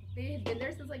like, they had been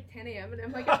there since like 10 a.m. and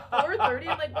I'm like at 4:30.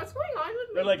 I'm like, what's going on with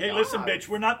me? They're like, hey, listen, bitch,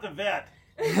 we're not the vet.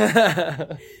 But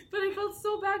I felt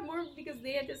so bad more because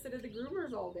they had to sit at the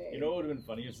groomers all day. You know what would have been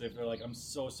funny is if they're like, I'm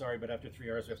so sorry, but after 3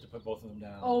 hours we have to put both of them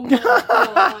down. Oh my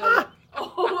god!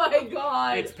 Oh my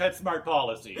god! It's PetSmart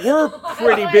policy. We're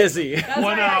pretty busy. That's 1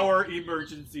 why hour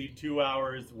emergency, 2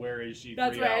 hours. Where is she?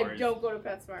 That's 3 why hours. I don't go to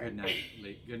PetSmart.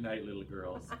 Good night, little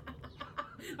girls.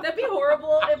 That'd be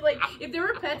horrible if there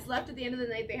were pets left at the end of the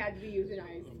night. They had to be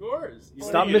euthanized. Of course.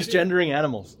 Stop misgendering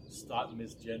animals. Stop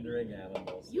misgendering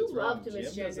animals. You What's love wrong? to Jim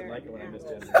misgender doesn't like it when I animals.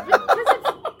 misgender.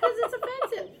 Because it's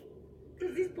offensive.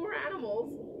 Because these poor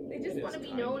animals, they just It want to is be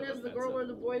kind known of as the girl or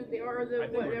offensive. the boy that they are, or the I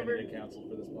think we're whatever. going to get canceled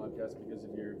for this podcast because of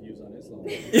your views on Islam.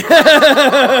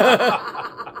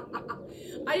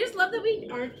 I just love that we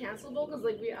aren't cancelable because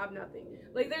like we have nothing.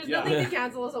 Like there's Yeah. nothing to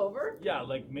cancel us over. Yeah,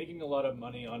 like making a lot of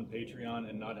money on Patreon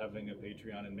and not having a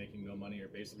Patreon and making no money are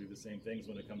basically the same things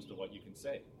when it comes to what you can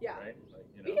say. Yeah. Right? Like,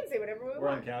 We can say whatever we we're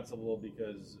want. uncancelable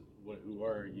because who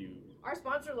are you? Our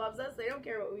sponsor loves us. They don't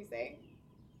care what we say.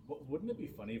 Wouldn't it be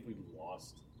funny if we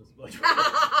lost this? Like,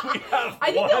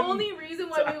 I think the one only reason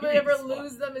why we would tiny ever spot.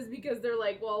 lose them is because they're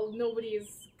like, well, nobody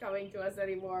is coming to us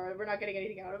anymore. We're not getting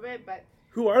anything out of it. But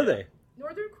Who are they?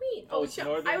 Northern Queen. Oh, it's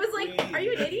Northern I was like, Queen. are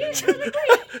you an idiot? Northern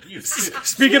Queen. You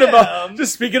Speaking about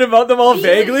them all Jesus.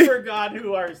 vaguely. forgot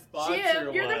who our sponsor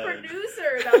Jim, you're the was.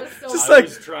 producer. That was so. Just I like-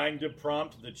 was trying to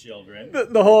prompt the children.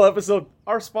 The whole episode.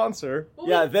 Our sponsor. Well,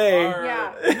 Yeah, they.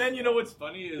 Yeah. And then you know what's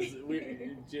funny is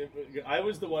I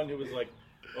was the one who was like,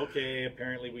 okay,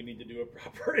 apparently we need to do a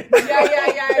proper intro. Yeah,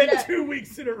 I And bet. 2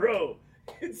 weeks in a row.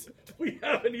 We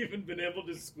haven't even been able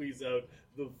to squeeze out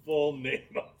the full name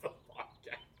of the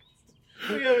podcast.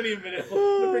 We haven't even been able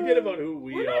to forget about who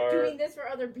we We're not are. doing this for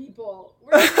other people.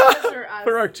 We're doing this for us.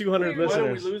 For our 200 Why Why don't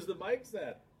we listeners. lose the mics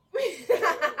then?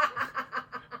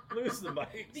 Lose the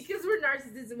mics. Because we're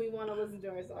narcissists and we want to listen to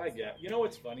ourselves. I get. You know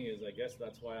what's funny is I guess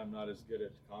that's why I'm not as good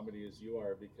at comedy as you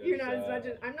are because You're not as much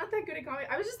as I'm not that good at comedy.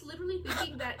 I was just literally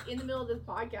thinking that in the middle of this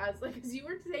podcast, like, because you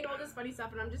were saying all this funny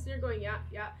stuff, and I'm just there going, yeah,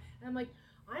 and I'm like,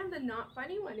 I am the not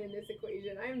funny one in this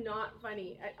equation. I am not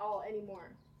funny at all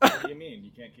anymore. What do you mean?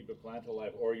 You can't keep a plant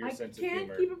alive or your I sense of can't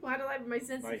humor? keep a plant alive. My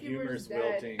sense My of humor humor's is dead.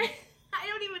 wilting. I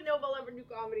don't even know if I'll ever do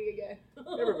comedy again.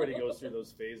 Everybody goes through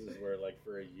those phases where, like,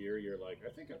 for a year, you're like, I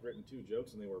think I've written 2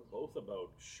 jokes, and they were both about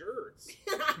shirts.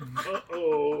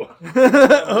 Uh-oh.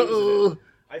 Uh-oh.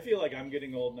 I feel like I'm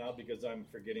getting old now because I'm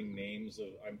forgetting names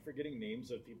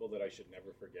of people that I should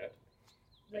never forget.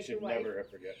 I Like your should wife. never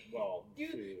forget. Well, Do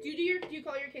you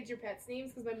call your kids your pets'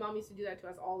 names? Because my mom used to do that to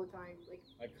us all the time. Like,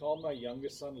 I call my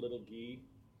youngest son Little Guy,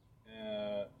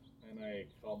 and I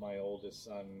call my oldest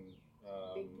son.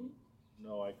 Big Guy?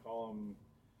 No, I call him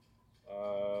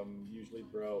usually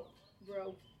Bro.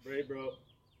 bro. Hey, bro.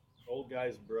 Old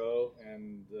guy's Bro,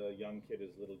 and the young kid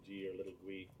is Little G or Little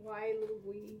Gui. Why little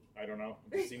wee? I don't know.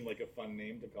 It just seemed like a fun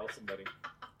name to call somebody.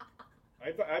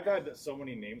 I've had so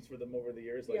many names for them over the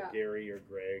years, like Yeah. Gary or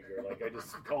Greg, or like I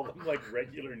just call them like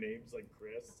regular names, like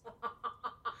Chris.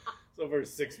 So for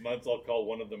 6 months, I'll call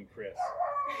one of them Chris,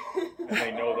 and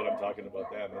they know that I'm talking about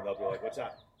them, and they'll be like, "What's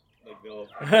that?"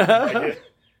 Like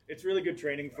it's really good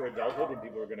training for adulthood when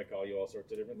people are going to call you all sorts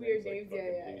of different Weird things, names, like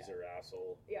yeah, fucking yeah, loser,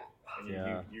 asshole. Yeah.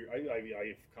 And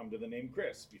I've come to the name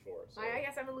Chris before. So. I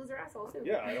guess I'm a loser asshole too.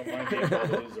 Yeah, I don't mind being called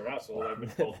a loser asshole. I've been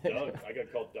called Doug. I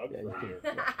got called Doug for a year.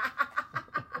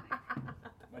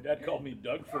 My My dad called me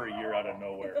Doug for a year out of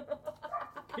nowhere.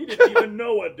 He didn't even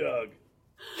know a Doug.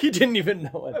 He didn't even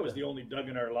know it. I was the only Doug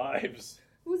in our lives.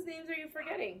 Whose names are you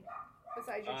forgetting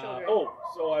besides your children?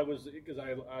 So I was, because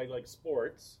I like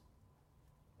sports.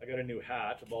 I got a new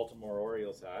hat, a Baltimore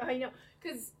Orioles hat. I know,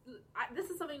 because this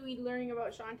is something we're learning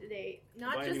about Sean today.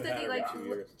 Not Buy a just new that he hat likes every 2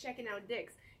 years. checking out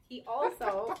dicks. He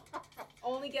also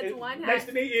only gets one hat. Nice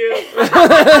to meet you.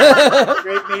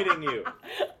 Great meeting you.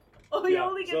 Oh, he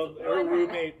only gets so one her hat.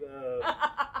 roommate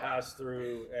passed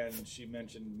through, and she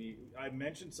mentioned me. I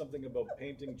mentioned something about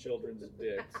painting children's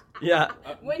dicks. Yeah.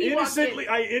 When he walked in.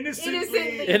 I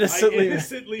Innocently.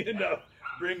 innocently enough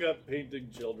bring up painting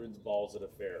children's balls at a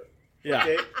fair. Yeah.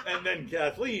 Okay? And then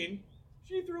Kathleen,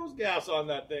 she throws gas on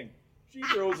that thing. She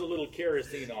throws a little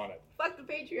kerosene on it. Fuck the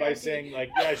patriarchy. By saying, like,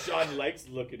 yeah, Sean likes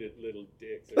looking at little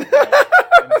dicks.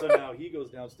 And so now he goes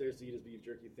downstairs to eat his beef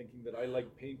jerky thinking that I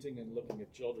like painting and looking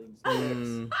at children's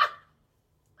dicks.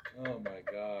 Oh, my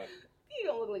God. You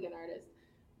don't look like an artist.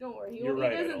 Don't worry. He You're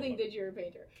right, I doesn't don't think look- that you're a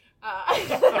painter.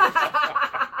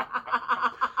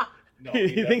 No,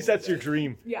 He thinks that's your definitely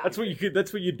dream. Yeah. That's what you could.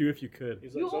 That's what you'd do if you could.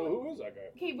 does. He's like, so who is that guy?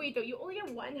 Okay, wait though. You only get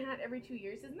one hat every 2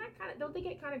 years. Isn't that kind of? Don't they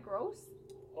get kind of gross?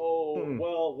 Oh,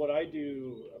 well, what I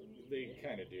do, they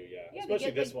kind of do, yeah. Yeah, they Especially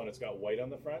get, this like- one, it's got white on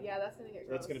the front. Yeah, that's gonna get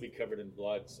gross. That's going to be covered in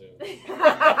blood soon.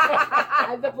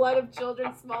 The blood of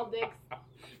children's small dicks.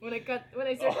 When I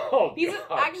said Oh, he's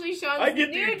God. actually Sean's I get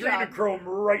new the job. adrenochrome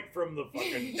right from the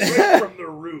right from the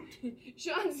root.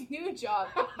 Sean's new job.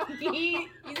 He's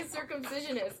a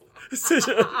circumcisionist.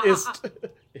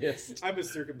 Yes. I'm a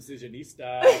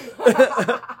circumcisionista.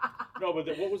 No, but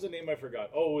what was the name I forgot?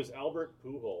 Oh, it was Albert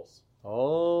Pujols.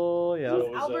 Oh yeah. So it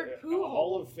was Albert a Pujols?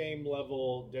 Hall of Fame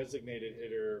level designated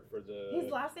hitter for the.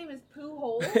 His last name is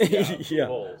Pujols. Yeah.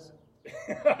 Pujols.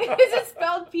 Is it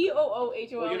spelled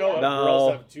P-O-O-H-O-L? Well, you know, No.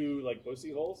 girls have two like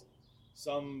pussy holes.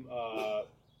 Some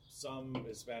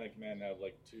Hispanic men have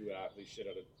like two. They shit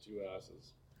out of two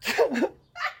asses.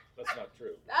 That's not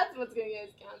true. That's what's gonna get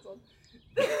us canceled.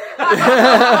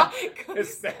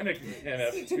 Hispanic men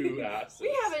have two asses.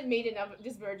 We haven't made enough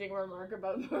disparaging remarks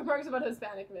about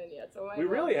Hispanic men yet, so We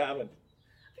really haven't.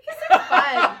 because they're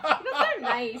fun. Because they're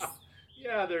nice.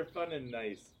 Yeah, they're fun and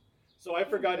nice. So I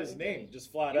forgot his name,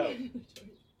 just flat out.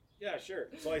 Yeah, sure.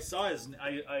 So I saw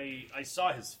I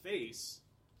saw his face,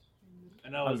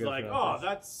 and I I'm was good like, for that oh, face.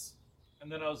 that's.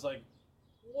 And then I was like,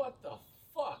 what the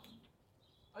fuck?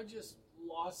 I just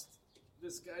lost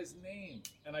this guy's name,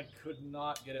 and I could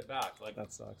not get it back. Like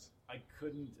That sucks. I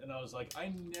couldn't, and I was like,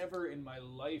 I never in my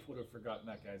life would have forgotten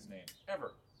that guy's name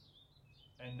ever.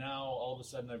 And now all of a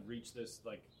sudden I've reached this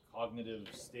like cognitive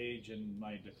stage in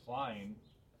my decline.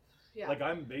 Yeah. Like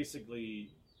I'm basically,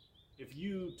 if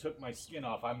you took my skin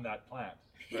off, I'm that plant,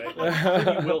 right?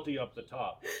 Pretty wilty up the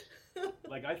top.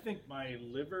 Like I think my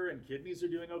liver and kidneys are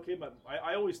doing okay, but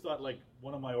I always thought like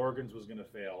one of my organs was gonna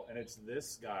fail, and it's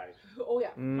this guy. Oh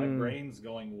yeah. My brain's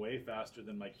going way faster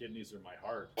than my kidneys or my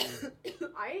heart.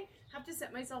 I have to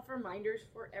set myself reminders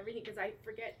for everything because I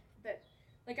forget that.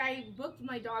 Like I booked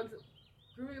my dog's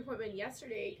grooming appointment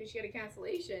yesterday because she had a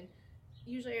cancellation.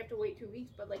 Usually I have to wait 2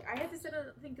 weeks, but like I had to set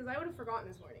a thing because I would have forgotten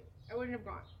this morning. I wouldn't have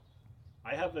gone.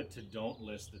 I have a to don't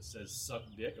list that says suck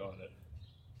dick on it.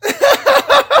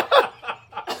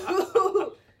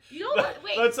 You know what?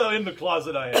 Wait. That's how in the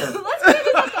closet I am. Let's clear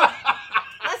this up though.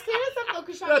 Let's clear this up though,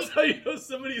 because Sean, That's how you know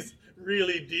somebody's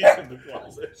really deep in the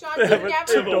closet. Sean, you I have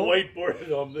never. a whiteboard at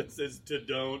home that says to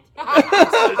don't.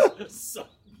 It says suck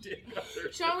dick on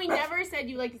her. Sean, we never said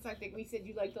you like to suck dick. We said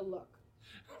you like to look.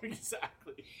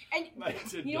 Exactly. And My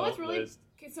to you know what's don't really? list.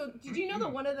 Okay, so did you know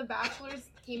that one of the bachelors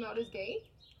came out as gay?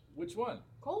 Which one?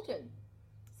 Colton.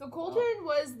 So Colton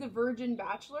was the virgin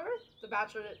bachelor, the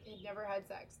bachelor that had never had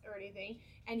sex or anything,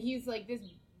 and he's like this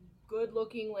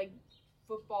good-looking, like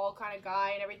football kind of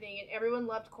guy and everything, and everyone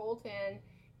loved Colton,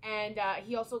 and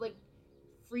he also like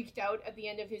freaked out at the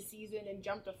end of his season and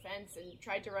jumped a fence and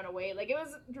tried to run away. Like it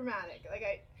was dramatic.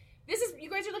 Like you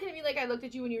guys are looking at me like I looked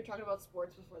at you when you were talking about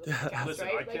sports before the podcast, Listen,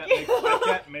 right? I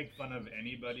can't make fun of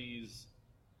anybody's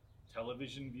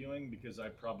television viewing because I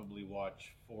probably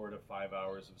watch 4 to 5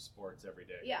 hours of sports every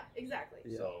day. Yeah, exactly.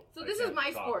 Yeah. So I this is can't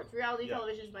my talk. sports. Reality Yeah.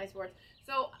 television is my sports.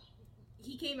 So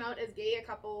he came out as gay a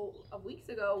couple of weeks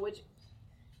ago, which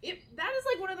that is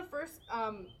like one of the first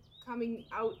coming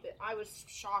out that I was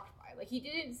shocked by. Like he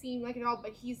didn't seem like it at all,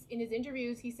 but he's in his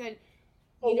interviews he said.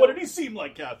 Oh, you what know, did he seem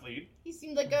like, Kathleen? He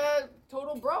seemed like a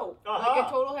total bro, Uh-huh. like a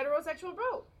total heterosexual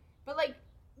bro. But like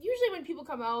usually when people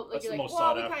come out, like That's you're the like, most well,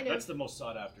 sought we after. kind of That's the most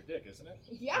sought after dick, isn't it?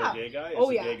 yeah. For a gay guy. It's Oh,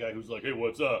 a yeah. gay guy who's like, hey,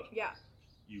 what's up? Yeah.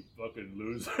 you fucking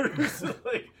losers.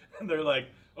 Like, and they're like,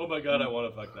 oh my god, I want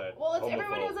to fuck that. Well, it's homophobe.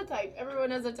 everyone has a type.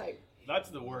 Everyone has a type. That's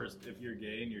the worst. If you're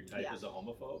gay and your type is a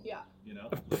homophobe. Yeah. You know,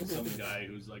 some guy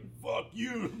who's like, "Fuck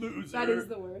you, loser." That is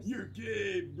the worst. You're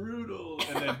gay, brutal,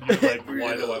 and then you're like,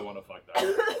 "Why do I want to fuck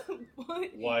that?"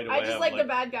 Why do I just have, like the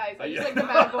bad guys. I just like the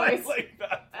bad boys.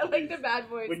 I like the bad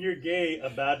boys. When you're gay, a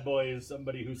bad boy is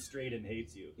somebody who's straight and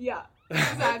hates you. Yeah,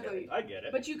 exactly. I get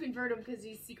it. But you convert him because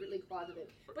he's secretly closeted.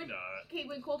 But Nah. okay,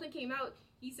 when Colton came out,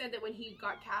 he said that when he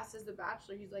got cast as The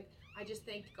Bachelor, he's like, I just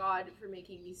thanked God for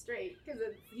making me straight. Because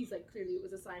he's like, clearly it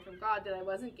was a sign from God that I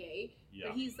wasn't gay. Yeah.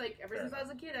 But he's like, ever since I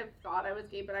was a kid, I've thought I was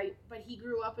gay. But he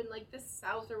grew up in like the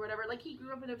South or whatever. Like he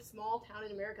grew up in a small town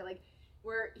in America, like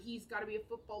where he's got to be a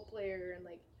football player and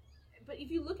like. But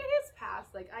if you look at his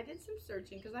past, like I did some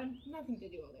searching because I'm nothing to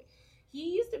do all day.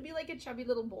 He used to be like a chubby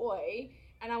little boy.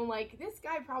 And I'm like, this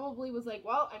guy probably was like,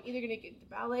 well, I'm either going to get into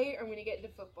ballet or I'm going to get into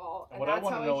football. And what that's I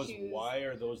want how to know I is choose. why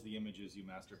are those the images you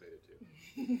masturbated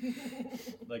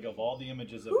to? Like of all the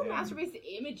images of Who him, masturbates to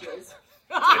images?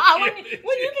 when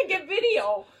you can get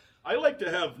video. I like to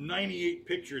have 98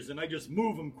 pictures and I just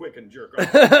move them quick and jerk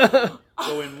off.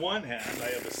 So in one hand, I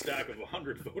have a stack of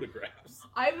 100 photographs.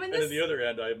 I'm in And this. in the other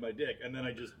hand, I have my dick. And then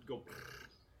I just go,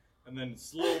 and then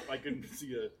slow, I can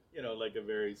see like a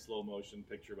very slow motion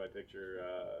picture by picture,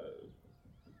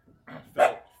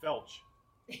 felch.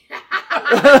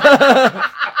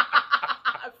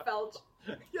 Felch.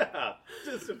 Yeah,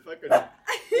 just a fucking,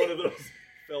 one of those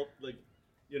felt, like,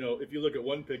 if you look at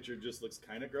one picture, it just looks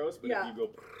kind of gross, but Yeah. if you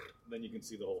go, then you can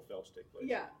see the whole felch take place.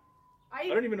 Yeah. I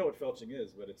don't even know what felching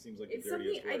is, but it seems like It's the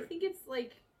dirtiest something, word. I think it's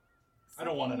like. I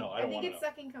don't wanna know. I don't think wanna it's know.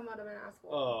 sucking cum out of an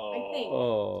asshole. Oh. I think.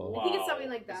 Oh. I think it's something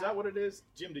like that. Is that what it is?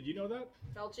 Jim, did you know that?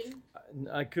 Felching.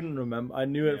 I couldn't remember. I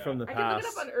knew it Yeah. from the I can look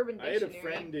past. it up on Urban I had a Dictionary.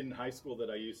 friend in high school that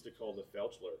I used to call the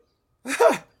felchler.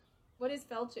 What is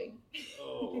felching?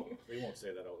 Oh, they won't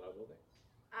say that out loud, will they?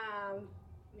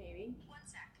 Maybe.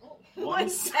 Oh. One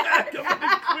sec. I'm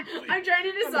gonna quickly- I'm trying to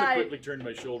I'm gonna decide. quickly turn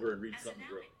my shoulder and read something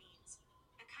real.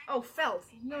 Oh, felt.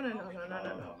 No.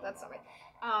 That's not right.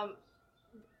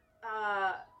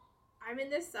 I'm in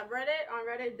this subreddit on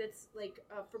Reddit that's like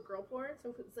for girl porn.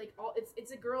 So it's like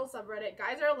it's a girl subreddit.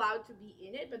 Guys are allowed to be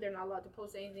in it, but they're not allowed to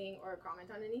post anything or comment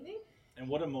on anything. And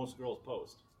what do most girls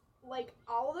post? Like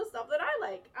all the stuff that I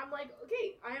like. I'm like,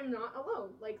 okay, I am not alone.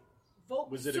 Like, vote.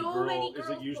 Was it so a girl? Many Is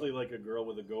girls it usually like a girl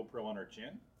with a GoPro on her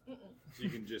chin? Mm-mm. So you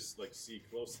can just like see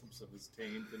close-ups of his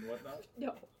taint and whatnot?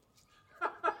 No.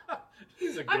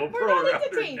 He's a we're GoPro not around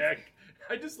into her taints. neck.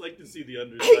 I just like to see the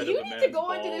underside of You a need man's to go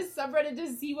balls. onto this subreddit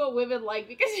to see what women like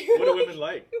because you're What do like, women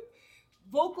like?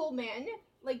 vocal men.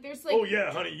 Like there's like Oh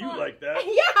yeah, honey, you like that?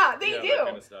 Yeah, they Yeah, do. that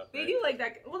kind of stuff, They right? do like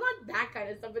that. Well, not that kind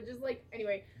of stuff, but just like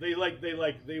anyway.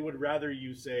 They would rather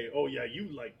you say, "Oh yeah, you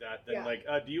like that," than Yeah. like,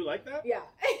 "Do you like that?" Yeah.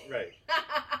 Right.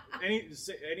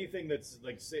 Anything that's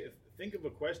like, think of a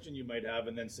question you might have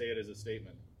and then say it as a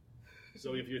statement.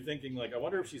 So if you're thinking like, I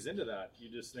wonder if she's into that, you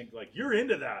just think like, you're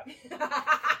into that.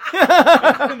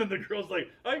 And then the girl's like,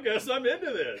 I guess I'm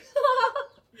into this.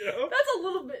 You know? That's a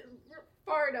little bit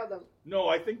far down the. No,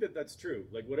 I think that's true.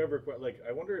 Like whatever, like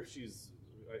I wonder if she's,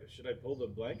 should I pull the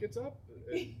blankets up?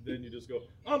 And then you just go,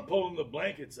 I'm pulling the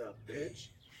blankets up, bitch.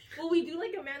 Well, we do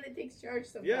like a man that takes charge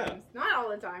sometimes. Yeah. Not all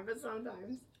the time, but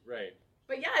sometimes. Right.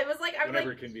 But yeah, it was like I'm Whenever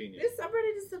like convenient. this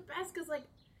subreddit is the best because like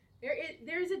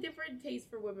there's a different taste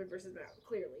for women versus men.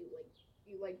 Clearly, like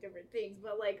you like different things,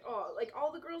 but like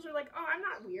all the girls are like, oh, I'm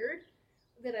not weird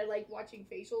that I like watching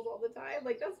facials all the time.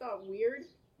 Like that's not weird.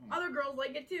 Other girls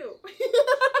like it too.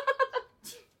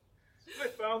 I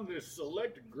found this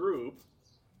select group,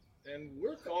 and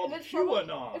we're called And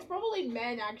QAnon. it's probably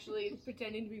men actually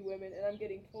pretending to be women, and I'm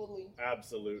getting totally.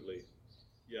 Absolutely.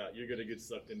 Yeah, you're going to get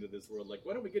sucked into this world. Like,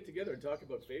 why don't we get together and talk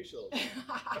about facials?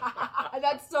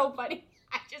 That's so funny.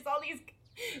 I just all these.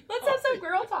 Let's have some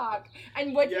girl talk.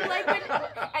 And what do you like when?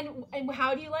 And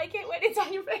how do you like it when it's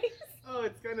on your face? Oh,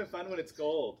 it's kind of fun when it's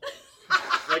cold.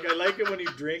 Like, I like it when he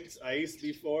drinks ice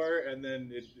before, and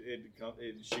then it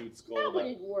shoots cold. That up.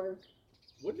 wouldn't work.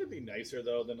 Wouldn't it be nicer,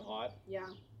 though, than hot? Yeah,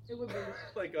 it would be.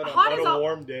 Like, on Hot is a all-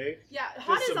 warm day? Yeah,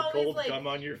 hot Just is some always cold like. cum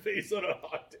on your face on a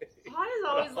hot day. Hot is On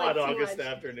always a like hot too August much.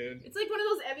 afternoon. It's like one of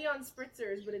those Evian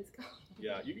spritzers, but it's.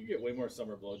 Yeah, you could get way more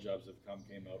summer blowjobs if cum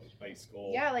came out ice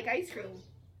cold. Yeah, like ice cream.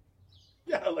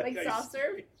 Yeah, like ice soft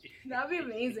serve. cream. That'd be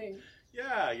amazing.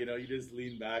 Yeah, you just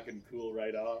lean back and cool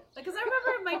right off. Because I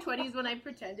remember in my 20s when I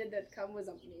pretended that cum was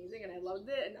amazing and I loved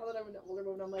it, and now that I'm an older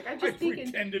woman, I'm like, I'm I just thinking.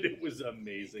 pretended it was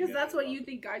amazing. Because that's what I you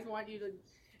think guys want you to.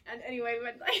 And anyway,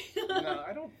 but like. loved it. No,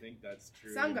 I don't think that's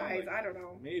true. Some guys, I don't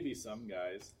know. Maybe some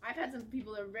guys. I've had some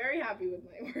people that are very happy with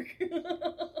my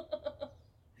work.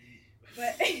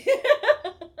 But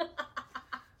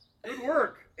Good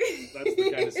work. That's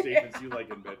the kind of statements you like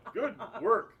in bed. Good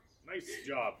work. Nice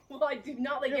job. well, I do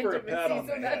not like Give her a pat intimacy, on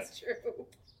so the that's true.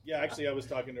 Yeah, actually, I was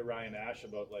talking to Ryan Ash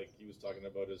about he was talking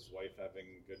about his wife having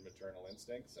good maternal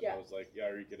instincts, and Yeah. I was like, yeah,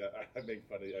 or you could. I made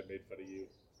fun of you.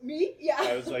 Me? Yeah.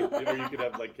 I was like, or you could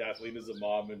have like Kathleen as a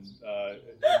mom, and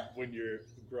when you're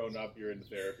grown up, you're in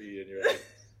therapy, and you're like,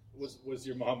 was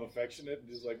your mom affectionate? And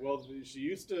he's like, well, she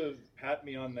used to pat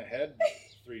me on the head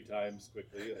 3 times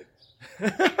quickly.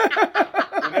 Like,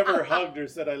 we never hugged or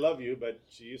said I love you, but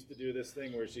she used to do this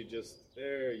thing where she just,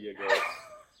 there you go.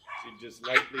 She'd just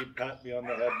lightly pat me on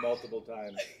the head multiple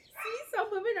times. See, some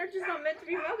women are just not meant to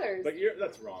be mothers. But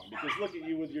that's wrong, because look at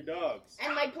you with your dogs.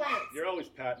 And my plants. You're always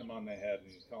patting them on the head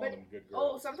and calling them good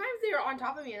Oh, girls. sometimes they're on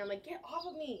top of me, and I'm like, get off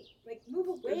of me. Like, move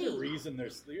away. There's a reason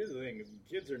here's the thing,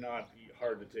 kids are not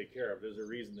hard to take care of. There's a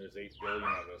reason there's 8 billion of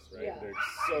us, right? Yeah. They're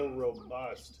so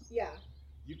robust. Yeah.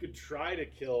 You could try to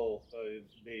kill a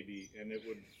baby and it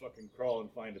would fucking crawl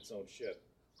and find its own shit.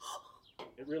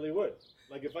 It really would.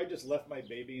 Like, if I just left my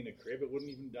baby in a crib, it wouldn't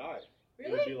even die. It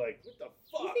would Really? be like, what the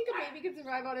fuck? You think a baby could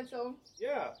survive on its own?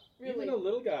 Yeah. Really? Even a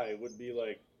little guy would be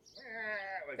like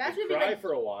That's they'd gonna be cry like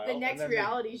for a while. The and next then they'd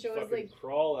reality show is fucking like,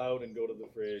 crawl out and go to the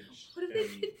fridge What and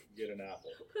if they did- get an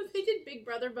apple. what if they did Big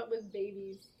Brother but with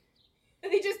babies?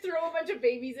 And they just throw a bunch of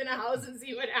babies in a house and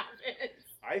see what happens.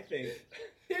 I think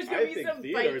There's gonna be some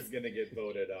Theodore's fights. gonna get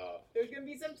voted off. There's gonna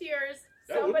be some tears.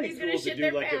 That would be Somebody's cool gonna to shit do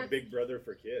their like pants. a Big Brother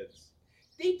for kids.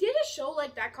 They did a show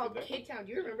like that called Did they? Kid Town.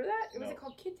 Do you remember that? Was No. it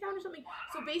called Kid Town or something?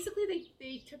 So basically,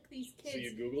 they took these kids. So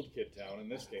you Googled Kid Town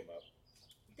and this came up.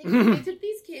 They took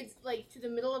these kids like to the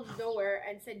middle of nowhere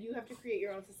and said, "You have to create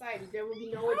your own society. There will be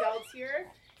no adults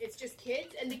here. It's just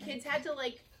kids." And the kids had to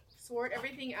like sort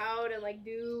everything out and like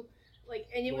do like,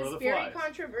 and it Lord of was the very Flies.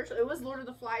 controversial. It was Lord of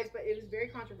the Flies, but it was very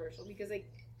controversial because like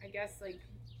I guess like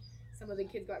some of the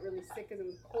kids got really sick because it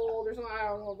was cold or something. I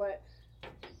don't know, but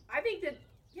I think that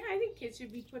I think kids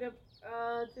should be put up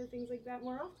to things like that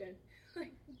more often.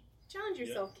 Like, challenge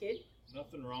yourself, kid.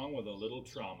 Nothing wrong with a little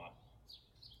trauma.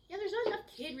 Yeah, there's not enough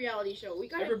kid reality show. We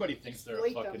got Everybody thinks they're a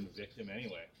exploit fucking them. victim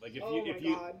anyway. Like Oh my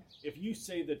god. if you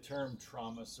say the term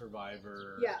trauma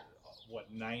survivor, Yeah.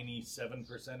 what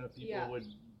 97% of people Yeah. would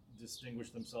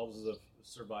distinguish themselves as a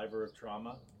survivor of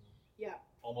trauma. Yeah.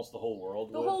 Almost the whole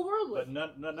world The would. whole world But would.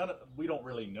 none of, we don't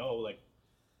really know. Like,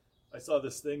 I saw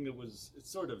this thing that it's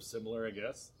sort of similar, I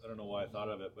guess. I don't know why I thought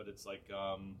of it, but it's like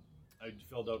I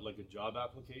filled out like a job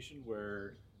application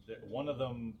where one of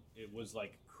them, it was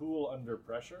like cool under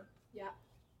pressure. Yeah.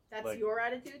 That's Like- your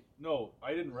attitude? No,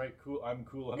 I didn't write cool. I'm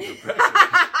cool under pressure.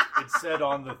 It said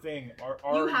on the thing, You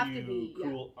are have to you be, yeah.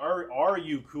 cool? Are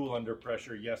you cool under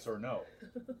pressure? Yes or no?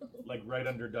 Like right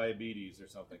under diabetes or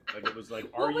something. Like it was like,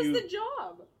 are What was you? the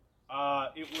job?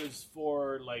 It was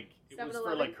for like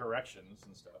 7-Eleven? corrections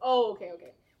and stuff. Oh, okay.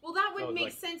 Well, that would So it's make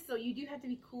like- sense, though. You do have to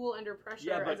be cool under pressure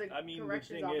Yeah, as but a I mean, the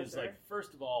corrections thing officer. is, like,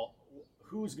 first of all,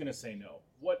 who's gonna say no?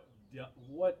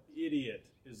 What idiot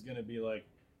is gonna be like,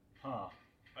 huh?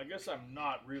 I guess I'm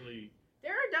not really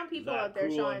there are dumb people that out there,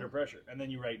 cool Sean. under pressure. And then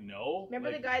you write no. Remember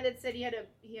Like, the guy that said he had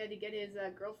to get his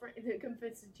girlfriend to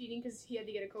confess to cheating because he had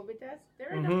to get a COVID test? There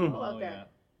are dumb Mhm. people out there.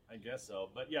 Yeah, I guess so.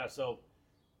 But yeah, so,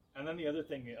 and then the other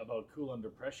thing about cool under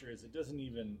pressure is it doesn't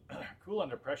even, cool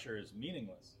under pressure is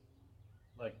meaningless.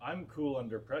 Like, I'm cool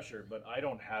under pressure, but I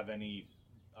don't have any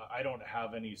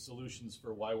solutions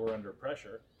for why we're under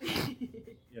pressure.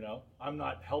 You know, I'm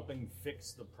not helping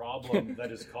fix the problem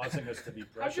that is causing us to be I'm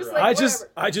just pressurized. like, I whatever.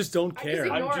 just don't I just care.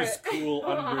 ignore I'm just it. cool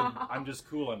under. I'm just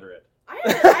cool under it. I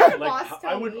had a Like boss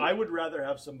tell me. I would rather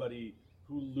have somebody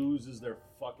who loses their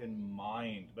fucking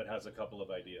mind but has a couple of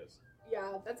ideas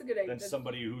Yeah, that's a good idea. than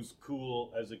somebody who's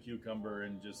cool as a cucumber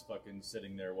and just fucking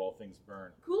sitting there while things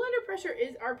burn. Cool under pressure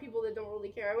are people that don't really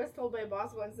care. I was told by a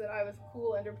boss once that I was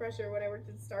cool under pressure when I worked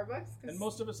at Starbucks. 'Cause And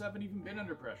most of us haven't even been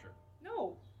under pressure.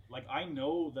 no. Like, I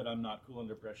know that I'm not cool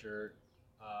under pressure,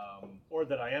 or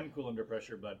that I am cool under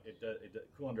pressure, but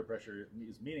cool under pressure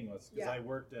is meaningless because Yeah. I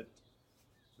worked at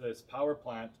this power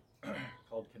plant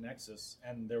called Connexus,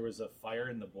 and there was a fire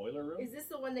in the boiler room. Is this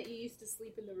the one that you used to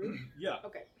sleep in the room? Yeah.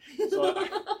 Okay. So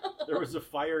there was a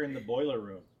fire in the boiler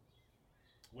room,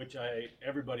 which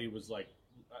everybody was like,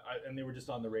 and they were just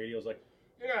on the radio. It was like,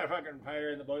 you got a fucking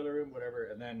fire in the boiler room, whatever.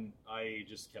 And then I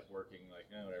just kept working, like,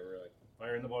 whatever, like,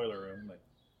 fire in the boiler room, like,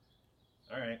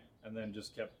 all right. And then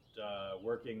just kept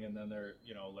working. And then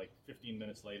like 15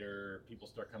 minutes later, people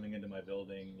start coming into my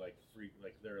building, like,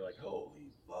 they're like,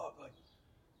 holy fuck, like,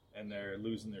 and they're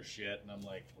losing their shit. And I'm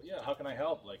like, well, yeah, how can I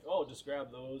help? Like, oh, just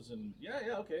grab those. And yeah,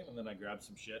 okay. And then I grabbed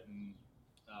some shit and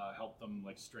helped them,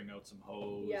 like, string out some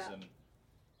hose. Yeah.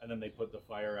 and then they put the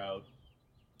fire out.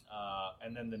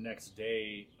 And then the next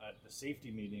day at the safety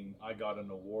meeting, I got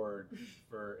an award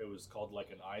it was called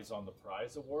like an Eyes on the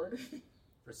Prize award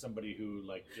for somebody who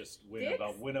like just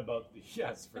went about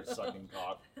for sucking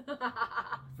cock.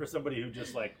 For somebody who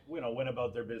just like, went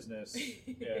about their business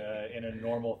in a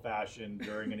normal fashion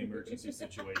during an emergency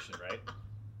situation, right?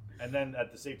 And then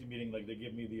at the safety meeting, like they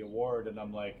give me the award and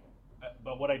I'm like,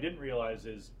 but what I didn't realize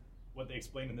is what they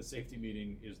explained in the safety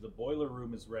meeting is the boiler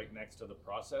room is right next to the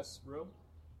process room.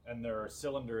 And there are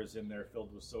cylinders in there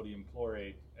filled with sodium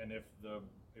chlorate, and if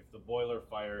the boiler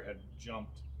fire had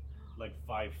jumped like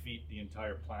 5 feet, the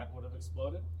entire plant would have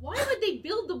exploded. Why would they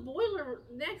build the boiler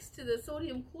next to the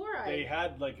sodium chloride? They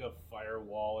had like a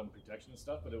firewall and protection and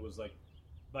stuff, but it was like,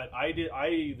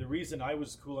 the reason I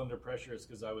was cool under pressure is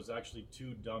because I was actually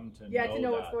too dumb to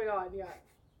know what's going on. Yeah.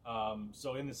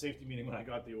 So in the safety meeting when I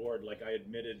got the award, like I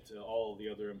admitted to all the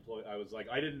other employees, I was like,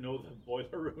 I didn't know the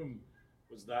boiler room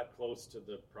was that close to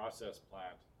the process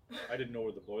plant. I didn't know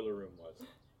where the boiler room was.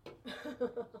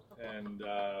 And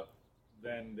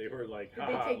then they were like,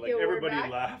 haha, like everybody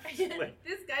laughed. Like,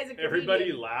 this guy's a comedian.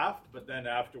 Everybody laughed, but then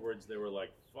afterwards they were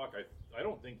like, fuck, I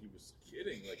don't think he was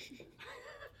kidding. Like,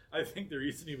 I think the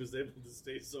reason he was able to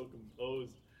stay so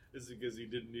composed is because he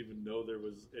didn't even know there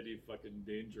was any fucking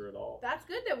danger at all. That's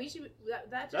good that we should,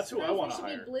 that's who I want to hire.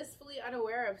 We should be blissfully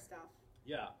unaware of stuff.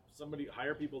 Yeah,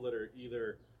 hire people that are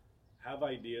either have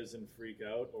ideas and freak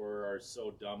out or are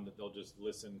so dumb that they'll just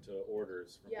listen to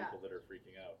orders from people that are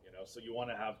freaking out, So you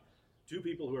want to have 2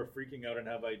 people who are freaking out and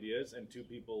have ideas and 2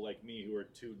 people like me who are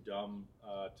too dumb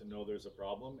to know there's a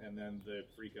problem, and then the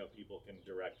freak out people can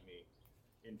direct me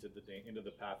into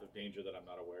the path of danger that I'm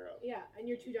not aware of. Yeah, and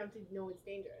you're too dumb to know it's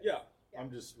dangerous. Yeah.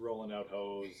 I'm just rolling out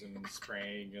hose and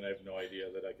spraying, and I have no idea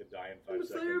that I could die in 5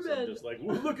 seconds. I'm just like,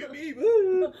 woo, look at me,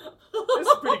 woo! This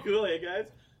is pretty cool, hey guys?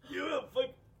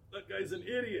 Fuck. That guy's an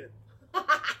idiot.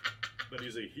 But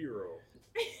he's a hero.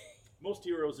 Most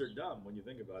heroes are dumb when you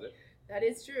think about it. That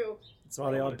is true. That's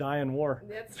why they all die in war.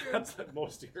 That's true. That's what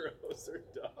most heroes are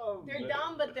dumb. They're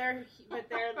dumb, but they're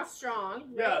strong.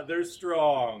 Right? Yeah, they're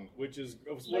strong, which is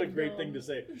what a great thing to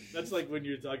say. That's like when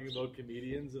you're talking about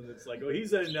comedians, and it's like, oh,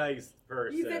 he's a nice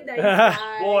person. He's a nice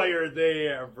guy. Boy, are they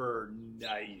ever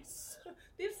nice.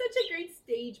 They have such a great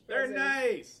stage presence. They're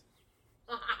nice.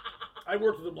 I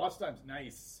worked with them lots of times.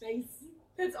 Nice.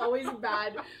 That's always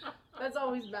bad. That's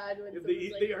always bad when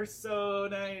they are so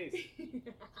nice.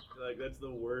 Like that's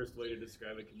the worst way to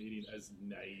describe a comedian, as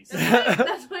nice.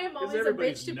 That's why I'm always a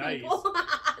bitch to nice. people,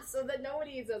 so that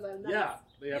nobody says I'm nice. Yeah,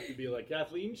 they have to be like,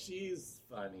 Kathleen, she's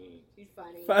funny. She's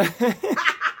funny.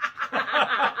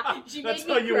 She That's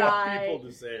made how me you cry. want people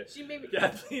to say it. She made me.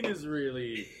 Kathleen is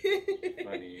really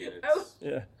funny. It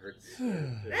hurts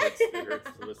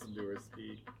to listen to her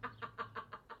speak.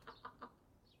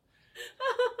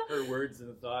 Her words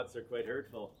and thoughts are quite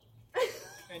hurtful,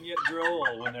 and yet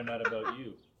droll when they're not about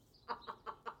you.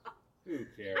 Who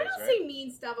cares? I don't say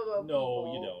mean stuff about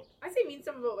people. No, you don't. I say mean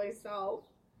stuff about myself.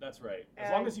 That's right.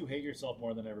 As long as you hate yourself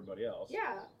more than everybody else.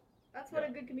 Yeah, that's what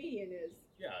a good comedian is.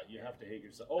 Yeah, you have to hate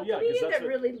yourself. A comedian that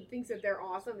really thinks that they're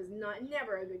awesome is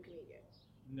never a good comedian.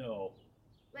 No.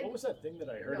 Like, what was that thing that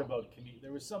I heard about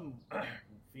there was some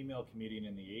female comedian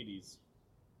in the 80s,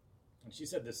 and she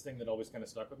said this thing that always kind of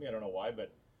stuck with me. I don't know why,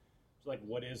 but it's like,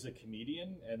 what is a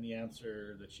comedian? And the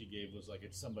answer that she gave was like,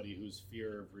 it's somebody whose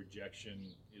fear of rejection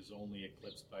is only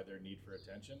eclipsed by their need for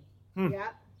attention. Yeah.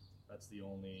 That's the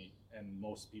only, and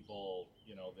most people,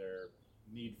 their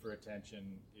need for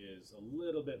attention is a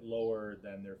little bit lower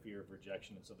than their fear of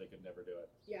rejection, and so they could never do it.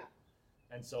 Yeah.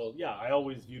 And so, I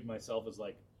always viewed myself as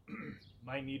like,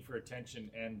 my need for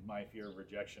attention and my fear of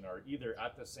rejection are either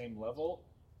at the same level,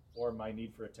 or my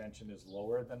need for attention is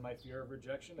lower than my fear of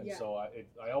rejection. And so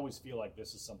I always feel like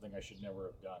this is something I should never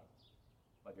have done.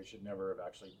 Like I should never have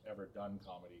actually ever done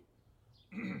comedy.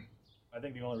 I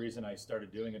think the only reason I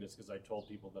started doing it is because I told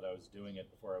people that I was doing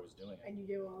it before I was doing it. And you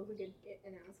did look like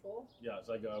an asshole? Yeah, it's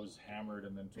like I was hammered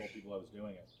and then told people I was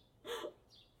doing it.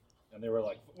 And they were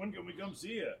like, when can we come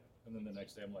see you? And then the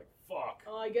next day I'm like, fuck.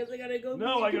 Oh, I guess I gotta go.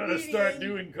 No, I gotta start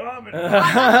doing comedy.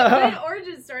 That's a good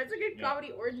origin story. It's a good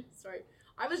comedy origin story.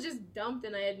 I was just dumped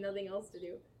and I had nothing else to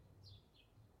do.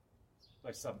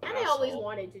 Like some and I always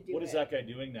wanted to do What is that guy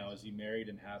doing now? Is he married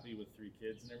and happy with 3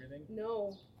 kids and everything?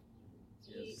 No.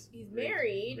 He's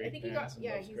married. I think he got,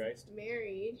 he's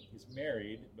married. He's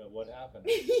married, but what happened?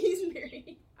 He's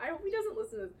married. I hope he doesn't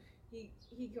listen to this.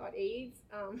 He got AIDS.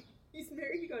 He's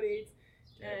married, he got AIDS.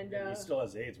 Okay. And he still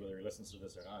has AIDS, whether he listens to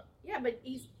this or not. Yeah, but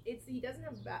he doesn't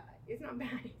have bad. It's not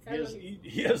bad.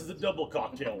 He has the double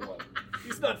cocktail one.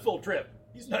 He's not full trip.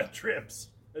 He's not trips.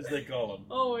 as they call them.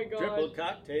 Oh my god. Triple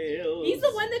cocktails. He's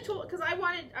the one that told, because I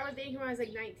was dating him when I was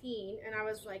like 19, and I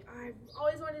was like, I've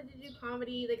always wanted to do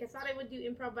comedy. Like, I thought I would do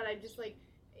improv, but I just like,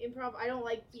 improv, I don't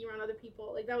like being around other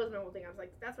people. Like, that was my whole thing. I was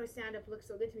like, that's why stand-up looks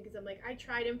so good to me, because I'm like, I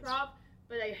tried improv,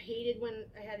 but I hated when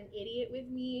I had an idiot with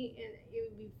me, and it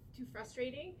would be too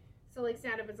frustrating. So, like,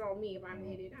 stand-up is all me. If I'm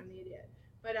the idiot, I'm the idiot.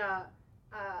 But,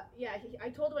 yeah, I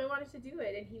told him I wanted to do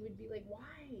it, and he would be like,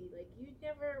 why? Like, you'd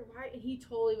never, why? And he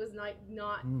totally was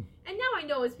not, and now I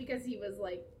know it's because he was,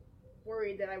 like,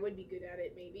 worried that I would be good at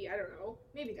it, maybe. I don't know.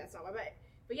 Maybe that's not why,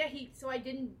 but yeah, so I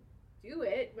didn't do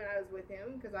it when I was with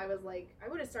him, because I was, like, I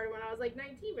would have started when I was, like,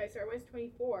 19, but I started when I was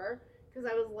 24, because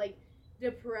I was, like,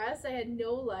 depressed, I had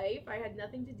no life, I had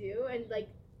nothing to do, and, like,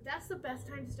 that's the best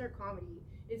time to start comedy.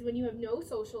 Is when you have no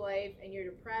social life and you're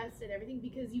depressed and everything,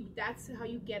 because that's how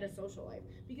you get a social life.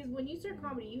 Because when you start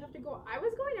comedy, you have to go. I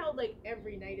was going out like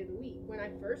every night of the week when I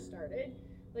first started.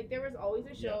 Like, there was always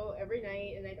a show every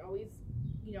night, and I'd always,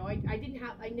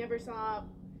 I never saw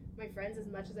my friends as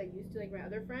much as I used to, like my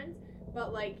other friends.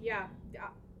 But like, yeah,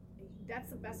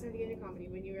 that's the best time to get into comedy,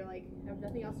 when you were like have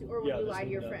nothing else to, or when you lie to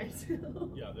your friends.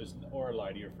 Or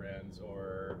lie to your friends,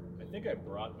 or I think I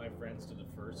brought my friends to the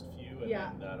first few, and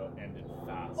then that ended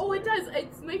fast. Oh, it does.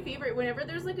 It's my favorite. Whenever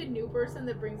there's like a new person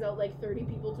that brings out like 30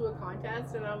 people to a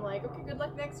contest, and I'm like, okay, good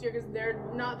luck next year, because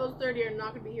those 30 are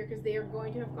not going to be here, because they are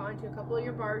going to have gone to a couple of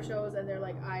your bar shows, and they're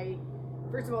like,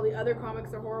 first of all, the other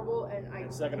comics are horrible,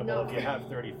 and second of all, if you have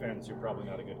 30 friends, you're probably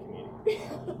not a good comedian.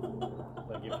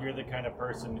 Like, if you're the kind of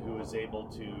person who is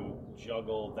able to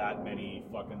juggle that many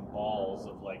fucking balls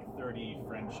of like 30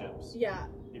 friendships. Yeah.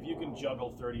 If you can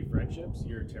juggle 30 friendships,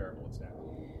 you're terrible at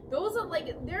stand-up. Those are like,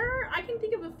 I can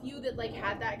think of a few that like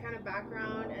had that kind of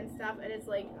background and stuff, and it's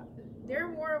like, they're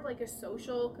more of like a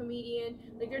social comedian.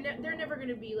 Like, they're never going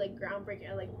to be like groundbreaking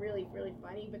and like really, really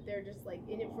funny, but they're just like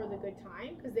in it for the good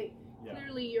time, because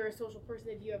clearly you're a social person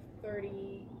if you have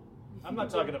 30. I'm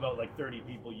not talking about like 30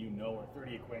 people or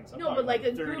 30 acquaintances. No, but like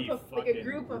a group of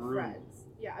friends.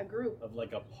 Yeah, a group of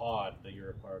like a pod that you're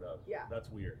a part of. Yeah, that's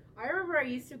weird. I remember I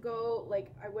used to go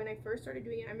when I first started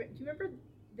doing it. Do you remember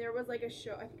there was like a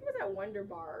show? I think it was at Wonder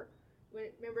Bar.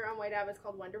 Remember on White Ave, it's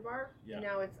called Wonder Bar. Yeah.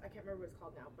 Now I can't remember what it's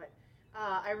called now, but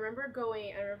I remember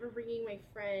bringing my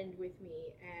friend with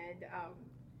me, and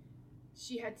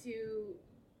she had to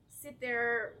sit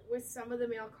there with some of the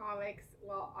male comics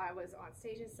while I was on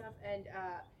stage and stuff, and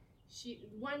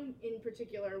one in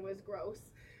particular was gross.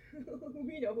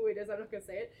 We know who it is, I'm not gonna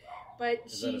say it, but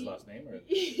is that his last name? Or?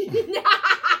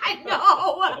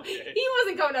 No, Okay. He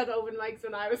wasn't coming out to open mics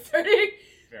when I was starting.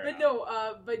 Fair but enough.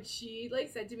 No, but she like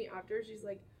said to me after, she's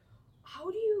like, how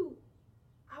do you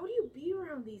be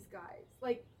around these guys?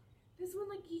 Like, this one,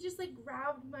 like, he just like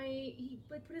grabbed he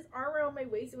like put his arm around my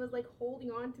waist and was like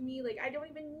holding on to me, like, I don't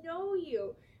even know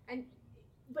you.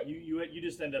 But you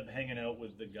just end up hanging out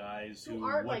with the guys who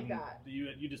aren't like that.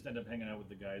 You just end up hanging out with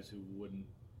the guys who wouldn't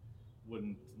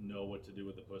know what to do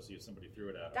with the pussy if somebody threw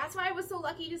it at them. That's why I was so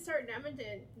lucky to start in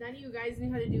Edmonton. None of you guys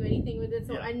knew how to do anything with it,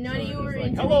 and none of you were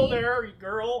into hello there,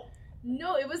 girl.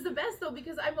 No, it was the best though,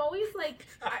 because I'm always like,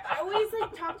 I always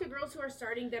like talk to girls who are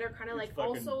starting that are kind of like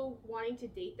also wanting to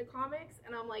date the comics,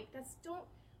 and I'm like,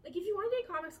 if you want to date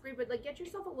comics, great, but like get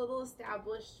yourself a little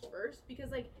established first,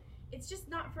 because like it's just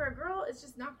not for a girl. It's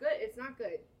just not good. It's not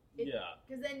good.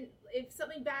 Because then if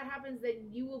something bad happens, then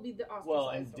you will be the ostracized. Well,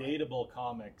 and dateable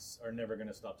comics are never going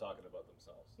to stop talking about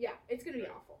themselves. Yeah, it's going to be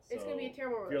awful. So it's going to be a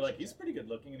terrible relationship. You're like, he's pretty good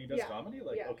looking and he does comedy?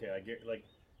 Like, okay, I get, like,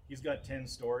 he's got 10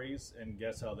 stories and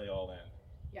guess how they all end?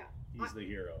 Yeah. He's the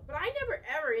hero. But I never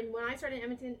ever, and when I started in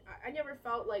Edmonton, I never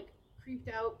felt like creeped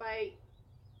out by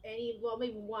maybe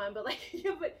one, but like,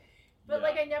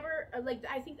 like I never,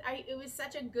 I think it was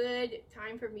such a good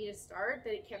time for me to start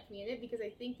that it kept me in it, because I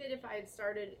think that if I had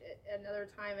started another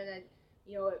time and then,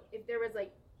 if there was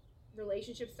like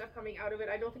relationship stuff coming out of it,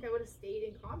 I don't think I would have stayed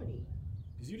in comedy.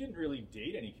 Because you didn't really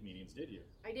date any comedians, did you?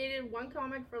 I dated one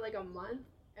comic for like a month,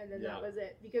 and then that was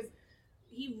it, because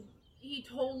he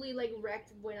totally like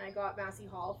wrecked when I got Massey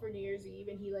Hall for New Year's Eve,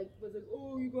 and he like was like,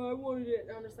 oh, I wanted it,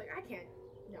 and I'm just like, I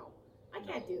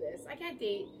can't do this. I can't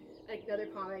date like another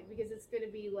comic, because it's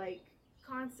gonna be like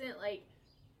constant like,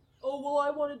 oh well, I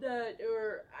wanted that,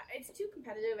 or it's too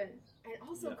competitive, and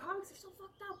also comics are so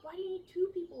fucked up. Why do you need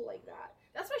two people like that?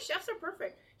 That's why chefs are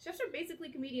perfect. Chefs are basically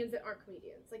comedians that aren't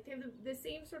comedians. Like, they have the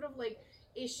same sort of like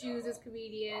issues as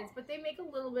comedians, but they make a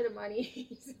little bit of money.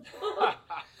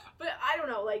 But I don't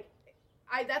know, like,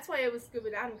 that's why I was good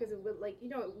with Adam, because it was like,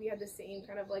 we had the same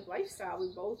kind of like lifestyle.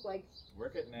 We both like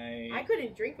work at night. I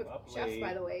couldn't drink with chefs,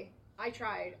 by the way. I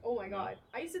tried. Oh my god.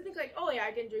 I used to think like, oh yeah,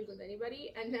 I can drink with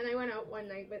anybody. And then I went out one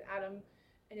night with Adam,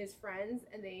 and his friends,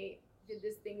 and they did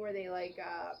this thing where they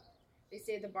they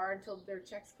stayed at the bar until their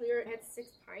check's clear. Had 6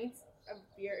 pints of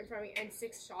beer in front of me and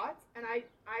 6 shots, and I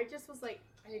just was like,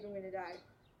 I think I'm gonna die.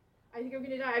 I've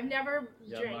never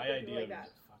drank my something idea like of that.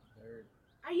 they're,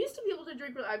 I used to be able to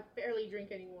drink, but I barely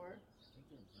drink anymore. I think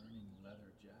they're burning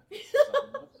leather jackets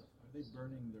or something. Are they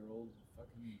burning their old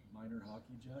fucking minor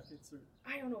hockey jackets, or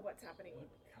I don't know what's happening. what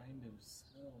kind of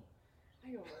smell? I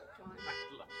don't know, John.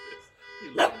 I love this.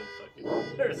 You love the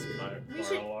fucking. There's We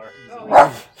should- Carl R. Oh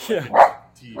yeah. Yeah.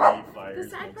 TV The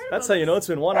fires. sad part That's about how you know it's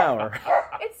been 1 hour.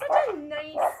 it's such a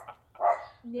nice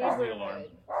There's the alarm.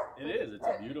 neighborhood. It is. It's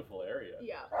a beautiful area.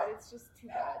 Yeah, but it's just too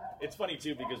bad. It's funny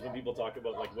too because when people talk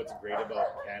about like what's great about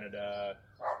Canada,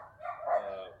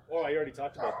 I already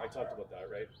talked about. I talked about that,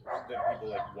 right? That people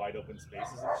like wide open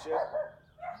spaces and shit.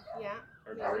 Yeah.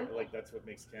 Are Really? great. Like that's what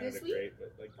makes Canada This week? great.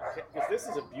 But like, because this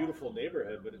is a beautiful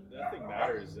neighborhood, but nothing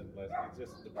matters unless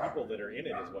it's just the people that are in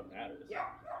it is what matters. Yeah.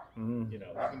 Mhm. You know,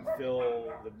 you can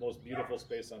fill the most beautiful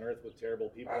space on earth with terrible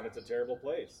people, and it's a terrible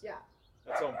place. Yeah.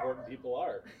 That's how important people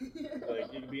are.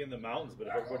 Like, you can be in the mountains, but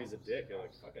if everybody's a dick, you're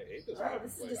like, fuck, I hate this Oh, fucking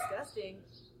this is place. disgusting.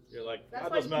 You're like, That's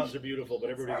God, why those mountains are beautiful, but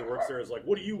everybody that works there is like,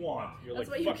 what do you want? You're That's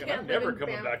like, why you fucking, I'm can't live never in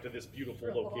coming Banff back to this beautiful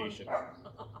for a long location. time.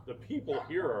 The people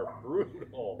here are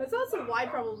brutal. That's also why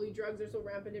probably drugs are so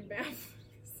rampant in Banff.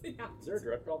 Yeah. Is there a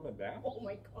drug problem in Banff? Oh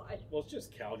my god. Well, it's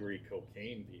just Calgary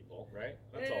cocaine people, right?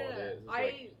 That's all it is. It's I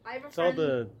like, have a It's all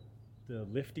friend. the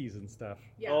lifties and stuff.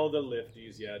 Yeah. Oh, the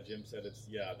lifties, yeah. Jim said it's,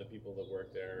 the people that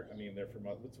work there. I mean, they're from,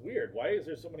 it's weird. Why is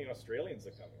there so many Australians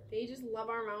that come here? They just love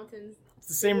our mountains. It's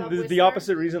the same. Love The Whistler.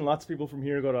 opposite reason lots of people from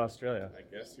here go to Australia. I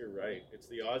guess you're right. It's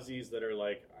the Aussies that are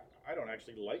like, I don't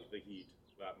actually like the heat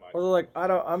that much. Or they're like,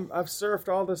 I've surfed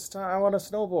all this time. I want to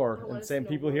snowboard. I wanna And same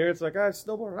people snowboard. here, it's like, I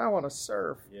snowboard and I want to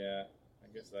surf. Yeah,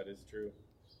 I guess that is true.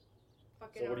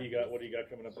 Fucking So what do you got? Aussies. What do you got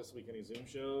coming up this week? Any Zoom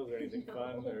shows or anything No.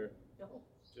 fun, or No.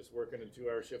 just working a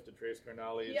 2-hour shift at Trace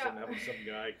Carnales Yeah. and having some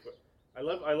guy? I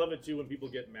love it too when people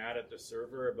get mad at the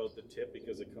server about the tip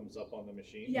because it comes up on the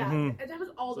machine. Yeah, Mhm. and that was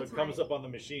all So the it time. comes up on the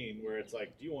machine where it's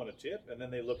like, do you want a tip? And then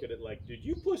they look at it like, did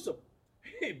you push a,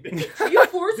 hey bitch, Are you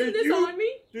forcing Did this you- on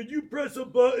me? did you press a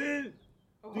button?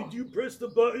 Oh. Did you press the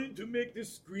button to make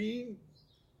this screen?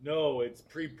 No, it's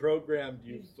pre-programmed,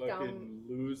 you You fucking dumb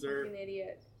loser. Fucking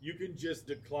idiot. You can just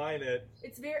decline it.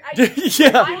 It's very.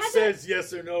 Yeah. I It had says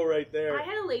yes or no right there. I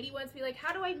had a lady once be like,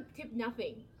 "How do I tip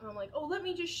nothing?" And I'm like, "Oh, let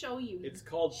me just show you." It's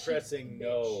called Cheap pressing bitch.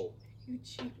 no. You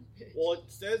cheap bitch. Well, it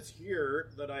says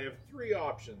here that I have 3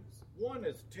 options. One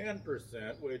is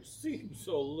 10%, which seems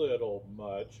a little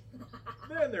much.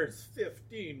 Then there's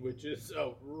 15, which is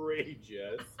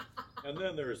outrageous. And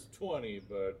then there's 20,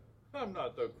 but I'm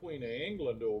not the Queen of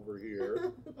England over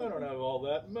here. I don't have all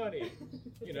that money.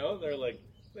 You know, they're like,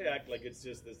 they act like it's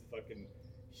just this fucking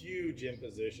huge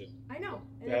imposition I know.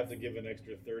 to And, have to it's- give an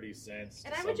extra 30 cents.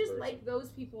 and to I some would just person. like those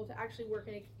people to actually work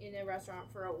in a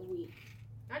restaurant for a week,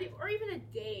 not even, or even a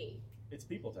day, It's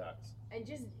people tax. and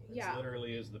just It yeah.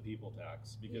 literally is the people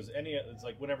tax because it's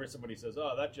like whenever somebody says,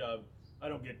 "Oh, that job, I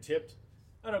don't get tipped.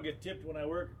 I don't get tipped when I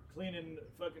work cleaning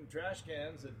fucking trash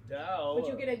cans at Dow." But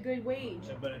you get a good wage.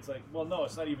 But it's like, well, no,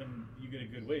 it's not even you get a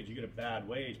good wage. You get a bad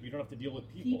wage, but you don't have to deal with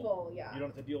people. People, yeah. You don't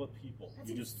have to deal with people. That's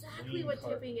you just exactly clean what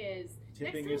car- tipping is.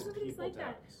 Tipping Next is time somebody's people like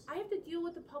that, tax. I have to deal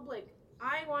with the public.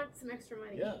 I want some extra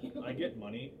money. Yeah, I get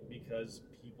money because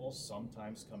people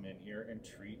sometimes come in here and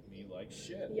treat me like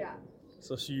shit. Yeah.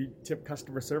 So should you tip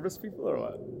customer service people or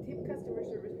what? Tip customer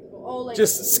service people. Oh, like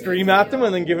Just scream at them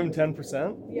and then give them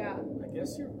 10%? Yeah. I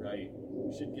guess you're right.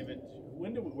 We should give it.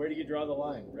 Where do you draw the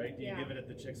line, right? Do you Yeah. give it at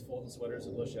the Chicks Folding Sweaters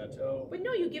at Le Chateau? But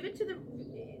no, you give it to the.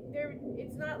 There,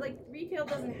 it's not like retail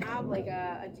doesn't have like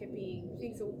a tipping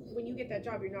thing. So when you get that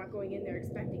job, you're not going in there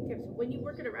expecting tips. When you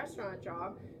work at a restaurant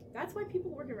job, that's why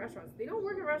people work in restaurants. They don't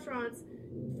work in restaurants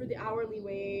for the hourly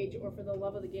wage or for the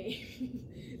love of the game.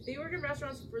 They work in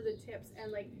restaurants for the tips.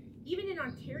 And like even in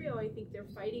Ontario, I think they're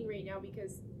fighting right now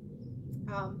because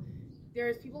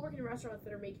there's people working in restaurants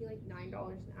that are making like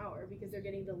 $9 an hour because they're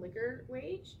getting the liquor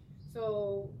wage.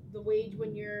 So the wage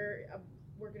when you're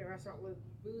working in a restaurant with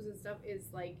booze and stuff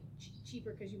is like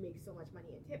cheaper because you make so much money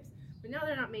in tips. But now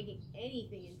they're not making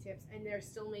anything in tips and they're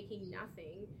still making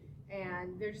nothing.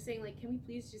 And they're just saying like, can we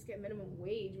please just get minimum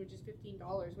wage, which is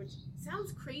 $15, which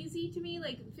sounds crazy to me.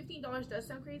 Like $15 does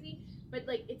sound crazy, but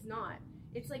like it's not.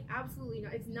 It's like absolutely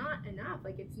not. It's not enough.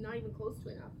 Like it's not even close to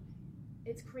enough.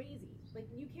 It's crazy. Like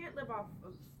you can't live off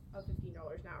of $15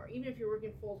 an hour, even if you're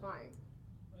working full time.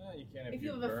 Well, you can't If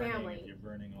you're you have a burning, family. If you're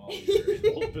burning all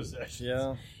your old possessions.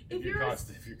 Yeah. If you're you're a-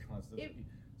 constantly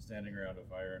standing around a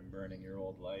fire and burning your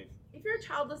old life. If you're a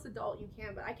childless adult, you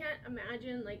can, but I can't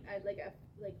imagine like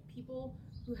people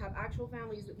who have actual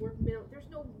families that work middle. There's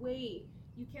no way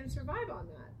you can survive on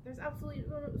that. There's absolutely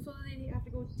no, so they have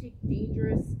to go take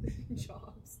dangerous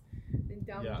jobs and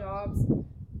dumb jobs.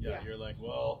 Yeah, you're like,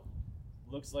 well,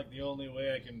 looks like the only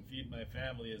way I can feed my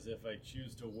family is if I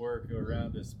choose to work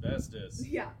around asbestos.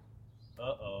 Yeah.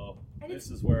 Uh-oh.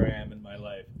 This is where I am in my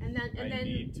life. And then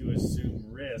need to assume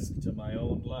risk to my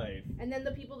own life. And then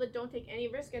the people that don't take any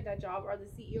risk at that job are the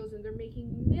CEOs, and they're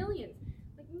making millions.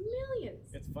 Like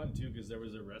millions. It's fun, too, because there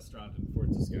was a restaurant in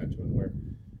Fort Saskatchewan where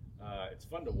it's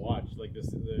fun to watch. Like,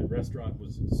 the restaurant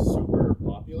was super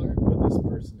popular, but this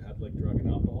person had, like, drug and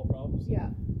alcohol problems. Yeah.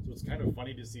 So it's kind of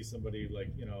funny to see somebody,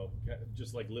 like, you know,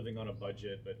 just, like, living on a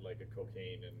budget, but, like, a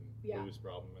cocaine and booze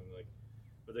problem, and, like,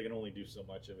 but they can only do so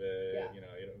much of it, you know,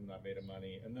 not made of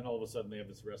money. And then all of a sudden they have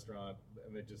this restaurant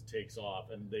and it just takes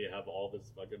off and they have all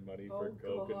this fucking money for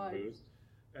coke and booze.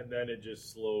 And then it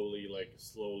just slowly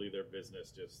their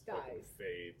business just fucking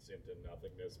fades into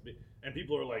nothingness. And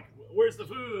people are like, where's the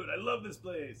food? I love this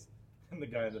place. And the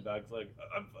guy in the back's like,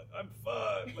 I'm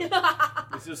fine. Like,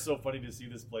 it's just so funny to see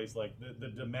this place. Like, the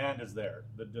demand is there.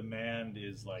 The demand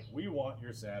is like, we want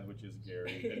your sandwiches,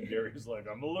 Gary. And Gary's like,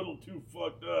 I'm a little too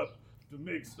fucked up to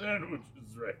make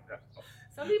sandwiches right now.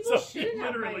 Some people shouldn't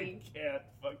have money. Can't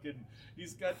fucking.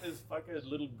 He's got this fucking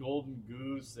little golden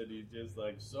goose, and he's just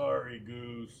like, sorry,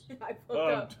 goose.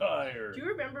 I'm tired. Do you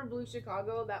remember Blue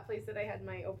Chicago, that place that I had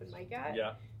my open mic at?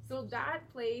 Yeah. So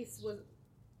that place was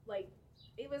like,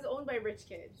 it was owned by rich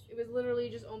kids. It was literally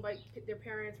just owned by their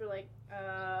parents. Were like,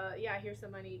 yeah, here's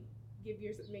some money. Give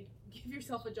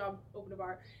yourself a job. Open a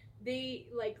bar. They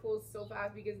like closed so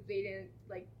fast because they didn't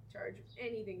like charge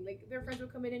anything. Like their friends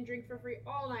would come in and drink for free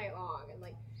all night long, and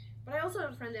like. But I also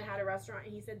have a friend that had a restaurant,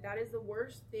 and he said that is the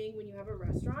worst thing when you have a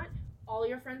restaurant. All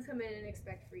your friends come in and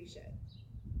expect free shit,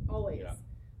 always. Yeah.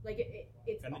 Like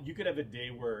it's. And you could have a day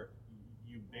where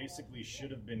you basically should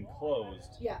have been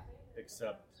closed. Yeah.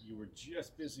 Except you were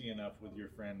just busy enough with your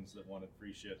friends that wanted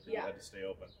free shit that you had to stay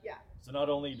open. Yeah. So not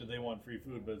only do they want free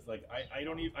food, but it's like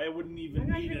I wouldn't even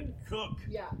need a cook.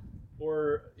 Yeah.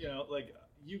 Or you know, like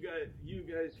you guys,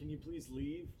 can you please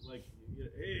leave? Like,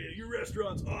 hey, your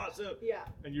restaurant's awesome. Yeah.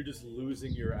 And you're just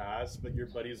losing your ass, but your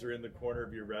buddies are in the corner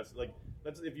of your restaurant. Like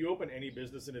that's if you open any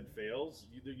business and it fails,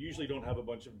 you usually don't have a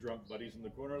bunch of drunk buddies in the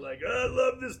corner like, I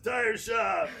love this tire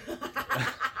shop.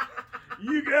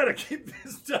 You gotta keep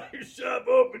this tire shop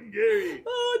open, Gary.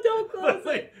 Oh, don't close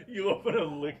it. You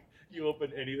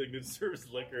open anything that serves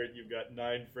liquor, and you've got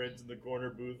 9 friends in the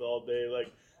corner booth all day.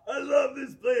 Like, I love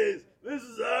this place. This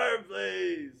is our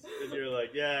place. And you're like,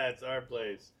 yeah, it's our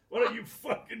place. Why don't you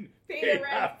fucking pay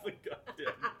half the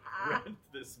goddamn rent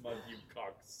this month, you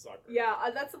cocksucker? Yeah,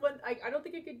 that's the one. I don't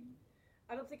think I could.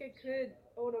 I don't think I could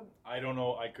own a... I don't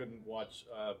know. I couldn't watch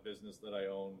a business that I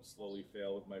own slowly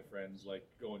fail with my friends, like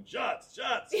going shots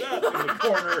in the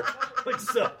corner.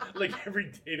 Like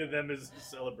every day to them is a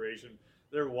celebration.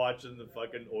 They're watching the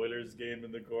fucking Oilers game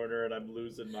in the corner, and I'm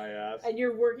losing my ass. And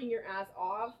you're working your ass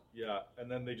off? Yeah,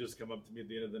 and then they just come up to me at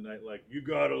the end of the night like, you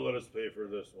gotta let us pay for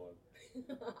this one.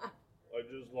 I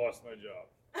just lost my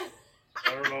job.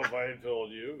 I don't know if I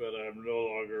told you, but I'm no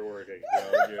longer working. You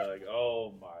know? You're like,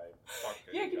 oh my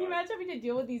fucking Yeah, can God. you imagine having to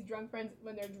deal with these drunk friends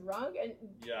when they're drunk? And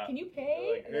can you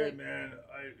pay? Like, hey man,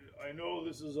 I know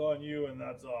this is on you and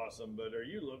that's awesome, but are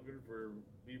you looking for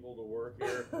people to work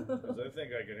here? Because I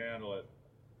think I can handle it.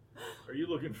 Are you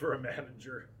looking for a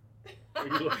manager? Are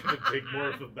you looking to take more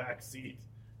of a back seat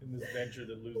in this venture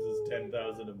that loses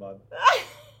 $10,000 a month?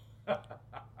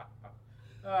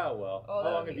 Ah, well. Oh, how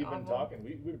long have you been talking?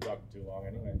 We've been talking too long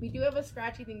anyway. We do have a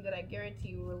scratchy thing that I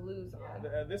guarantee you will lose on.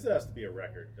 This has to be a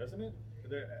record, doesn't it?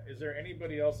 Is there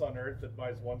anybody else on earth that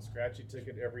buys one scratchy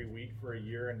ticket every week for a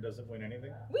year and doesn't win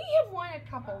anything? We have won a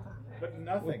couple times. But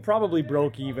nothing. We probably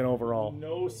broke even overall.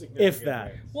 No significant if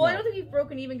that. wins. Well, no. I don't think we've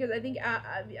broken even because I think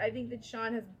that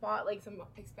Sean has bought like some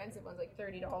expensive ones, like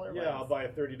 $30 ones. Yeah, I'll buy a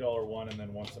 $30 one and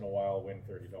then once in a while win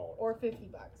 $30. Or $50.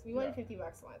 We won $50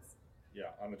 once. Yeah,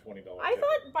 on a $20. I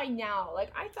thought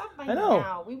by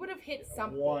now we would have hit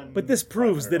something. But this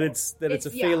proves that it's a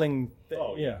failing.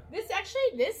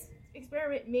 This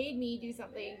experiment made me do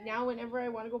something. Now, whenever I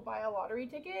want to go buy a lottery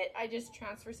ticket, I just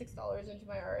transfer $6 into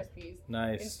my RSPs.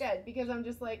 Nice. Instead, because I'm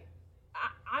just like,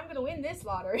 I'm gonna win this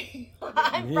lottery. I'm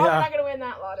probably not gonna win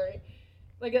that lottery.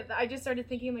 Like I just started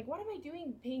thinking, like, what am I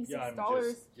doing, paying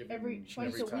 $6 every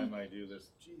twice a week? Time I do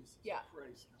this. Jesus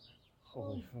Christ.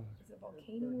 Holy fuck. Is it a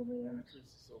volcano over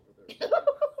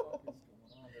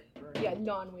there? Yeah,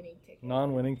 non-winning ticket.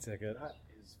 Non-winning ticket. That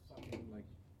is fucking like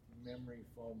memory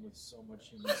foam with so much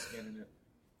human skin in it.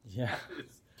 Yeah.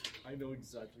 I know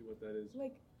exactly what that is.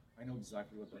 Like, I know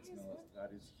exactly what that smell is.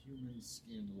 That is human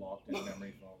skin locked in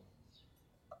memory foam.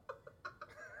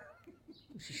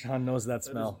 Sean knows that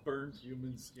That smell. is burnt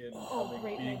human skin. Oh,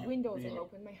 great. My being- windows being- are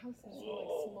open. My house smells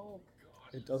like smoke.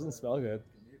 God, It doesn't smell good.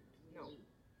 No.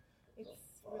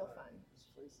 It's real fun. This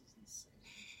place is insane.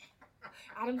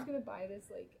 Adam's gonna buy this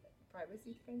like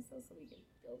privacy fence though, so we can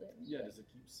build it. Yeah, does it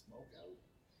keep smoke out?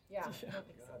 Yeah, I Yeah. don't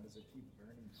think so. God, does it keep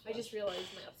burning? I just flesh?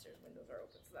 realized my upstairs windows are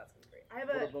open, so that's gonna be great. I have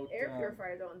What an about, air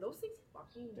purifier though, and those things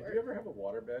fucking Did work. you ever have a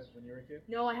waterbed when you were a kid?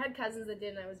 No, I had cousins that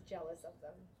did, and I was jealous of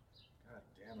them. God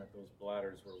damn it, those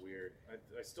bladders were weird.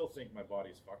 I still think my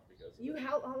body's fucked because of You it.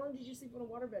 how long did you sleep on a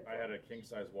waterbed? I had a king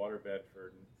size waterbed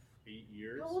for 8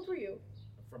 years. How old were you?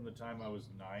 From the time I was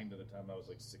 9 to the time I was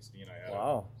like 16, I had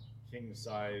Wow. a king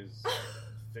size,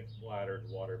 thick bladdered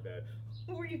waterbed.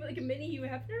 Were you like a mini Hugh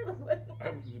Hefner?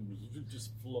 I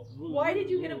just Why did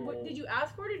you get a? Did you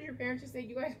ask for it? Or did your parents just say,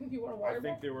 "You guys, you want a I waterbed?"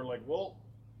 think they were like, well,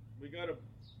 we got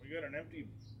an empty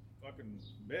fucking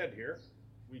bed here.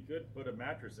 We could put a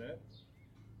mattress in it,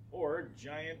 or a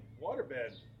giant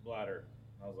waterbed bladder.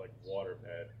 I was like,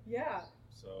 waterbed. Yeah.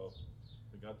 So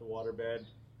we got the waterbed.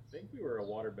 I think we were a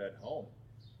waterbed home.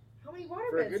 How many For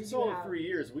waterbeds a good did you solid have? 3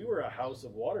 years, we were a house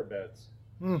of waterbeds.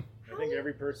 Hmm. I think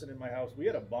every person in my house, we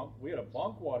had a bunk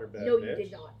waterbed. No, you bitch.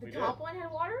 did not. The We top did. one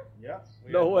had water. Yeah.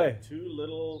 We No had, way. like, 2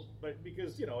 little, but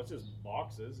because it's just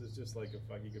boxes. It's just like a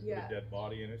fuck. You could Yeah. put a dead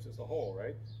body in. It's just a hole,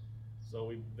 right? So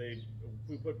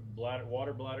we put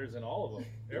water bladders in all of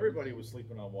them. Everybody was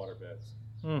sleeping on waterbeds.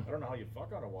 Hmm. I don't know how you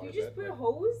fuck on a Do waterbed. you just put a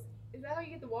hose? Is that how you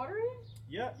get the water in?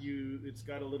 Yeah, it's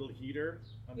got a little heater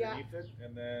underneath it,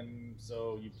 and then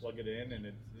so you plug it in, and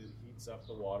it heats up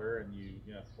the water, and you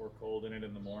pour cold in it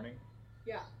in the morning.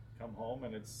 Yeah. Come home,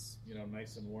 and it's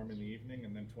nice and warm in the evening,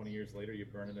 and then 20 years later, you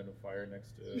burn it in a fire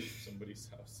next to somebody's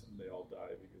house, and they all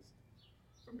die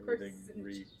because everything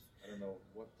reeks. I don't know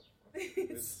what the fuck.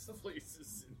 This place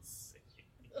is insane.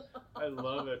 I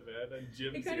love it, man. And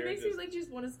Jim's It kind of here makes you like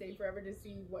just want to stay forever to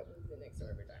see what moves in next door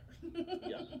every time.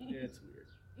 Yeah, it's weird.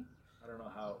 I don't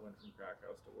know how it went from crack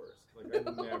house to worse. Like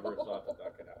I never thought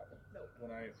that could happen. No.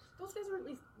 When Those guys were at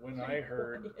least. when I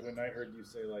heard you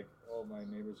say like, oh, my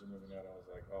neighbors are moving out, I was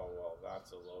like, oh well,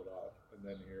 that's a load off. And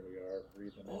then here we are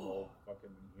breathing in old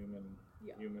fucking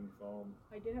human foam.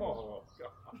 I did have. Oh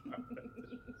god.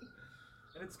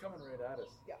 And it's coming right at us.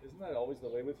 Yeah. Isn't that always the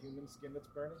way with human skin that's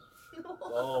burning? It's No.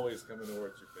 always coming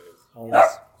towards your face. Always.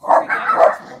 Sorry,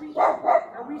 guys.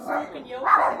 Are we smoking yolk?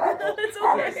 It's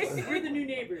okay. We're the new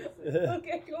neighbors.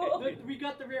 Okay, cool. We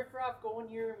got the riffraff going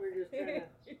here, and we're just trying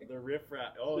to The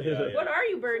riffraff. Oh yeah. What are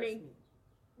you burning?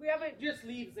 We haven't. just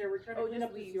leaves there. We're trying to Oh, clean just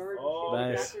up this leaves. yard. Oh,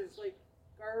 and shit like nice. that. There's like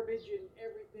garbage and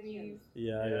everything. And Leaves.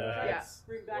 Yeah. Yeah. It's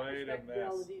bring back quite a mess.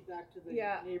 respectability back to the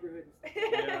Yeah. neighborhood. Yeah,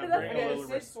 That's bring My a name good.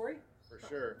 little is Sid. Sorry. For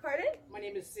sure. Pardon? My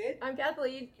name is Sid. I'm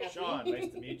Kathleen. Sean, nice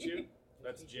to meet you.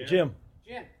 That's Jim. Jim.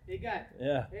 Jim. Hey, guy.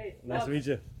 Yeah. Hey. Nice to meet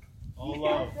you. All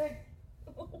love. Good.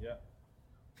 Yeah.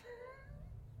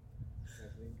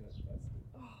 Kathleen got busted.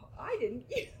 Oh, I didn't.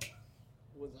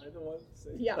 Was I the one to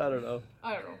say? Yeah. I don't know.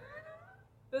 I don't know.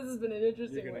 This has been an You're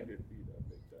interesting gonna one. get beat up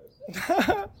big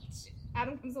time.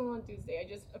 Adam comes home on Tuesday. I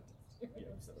just have to. Yeah,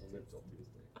 I'm set to live till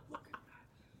Tuesday. Look at that.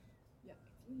 Yeah.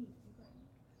 It's me.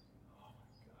 Oh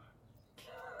my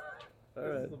god. All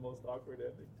This right. is the most awkward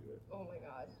ending to it. Oh my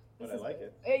god. But This I is like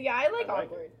good. it. Yeah, I like I like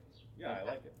awkward. Yeah, I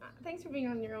like it. Thanks for being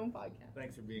on your own podcast.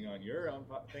 Thanks for being on your own.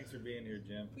 Thanks for being here,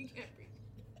 Jim. We can't breathe.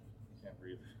 Can't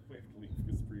breathe. We have to leave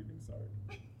because breathing's hard.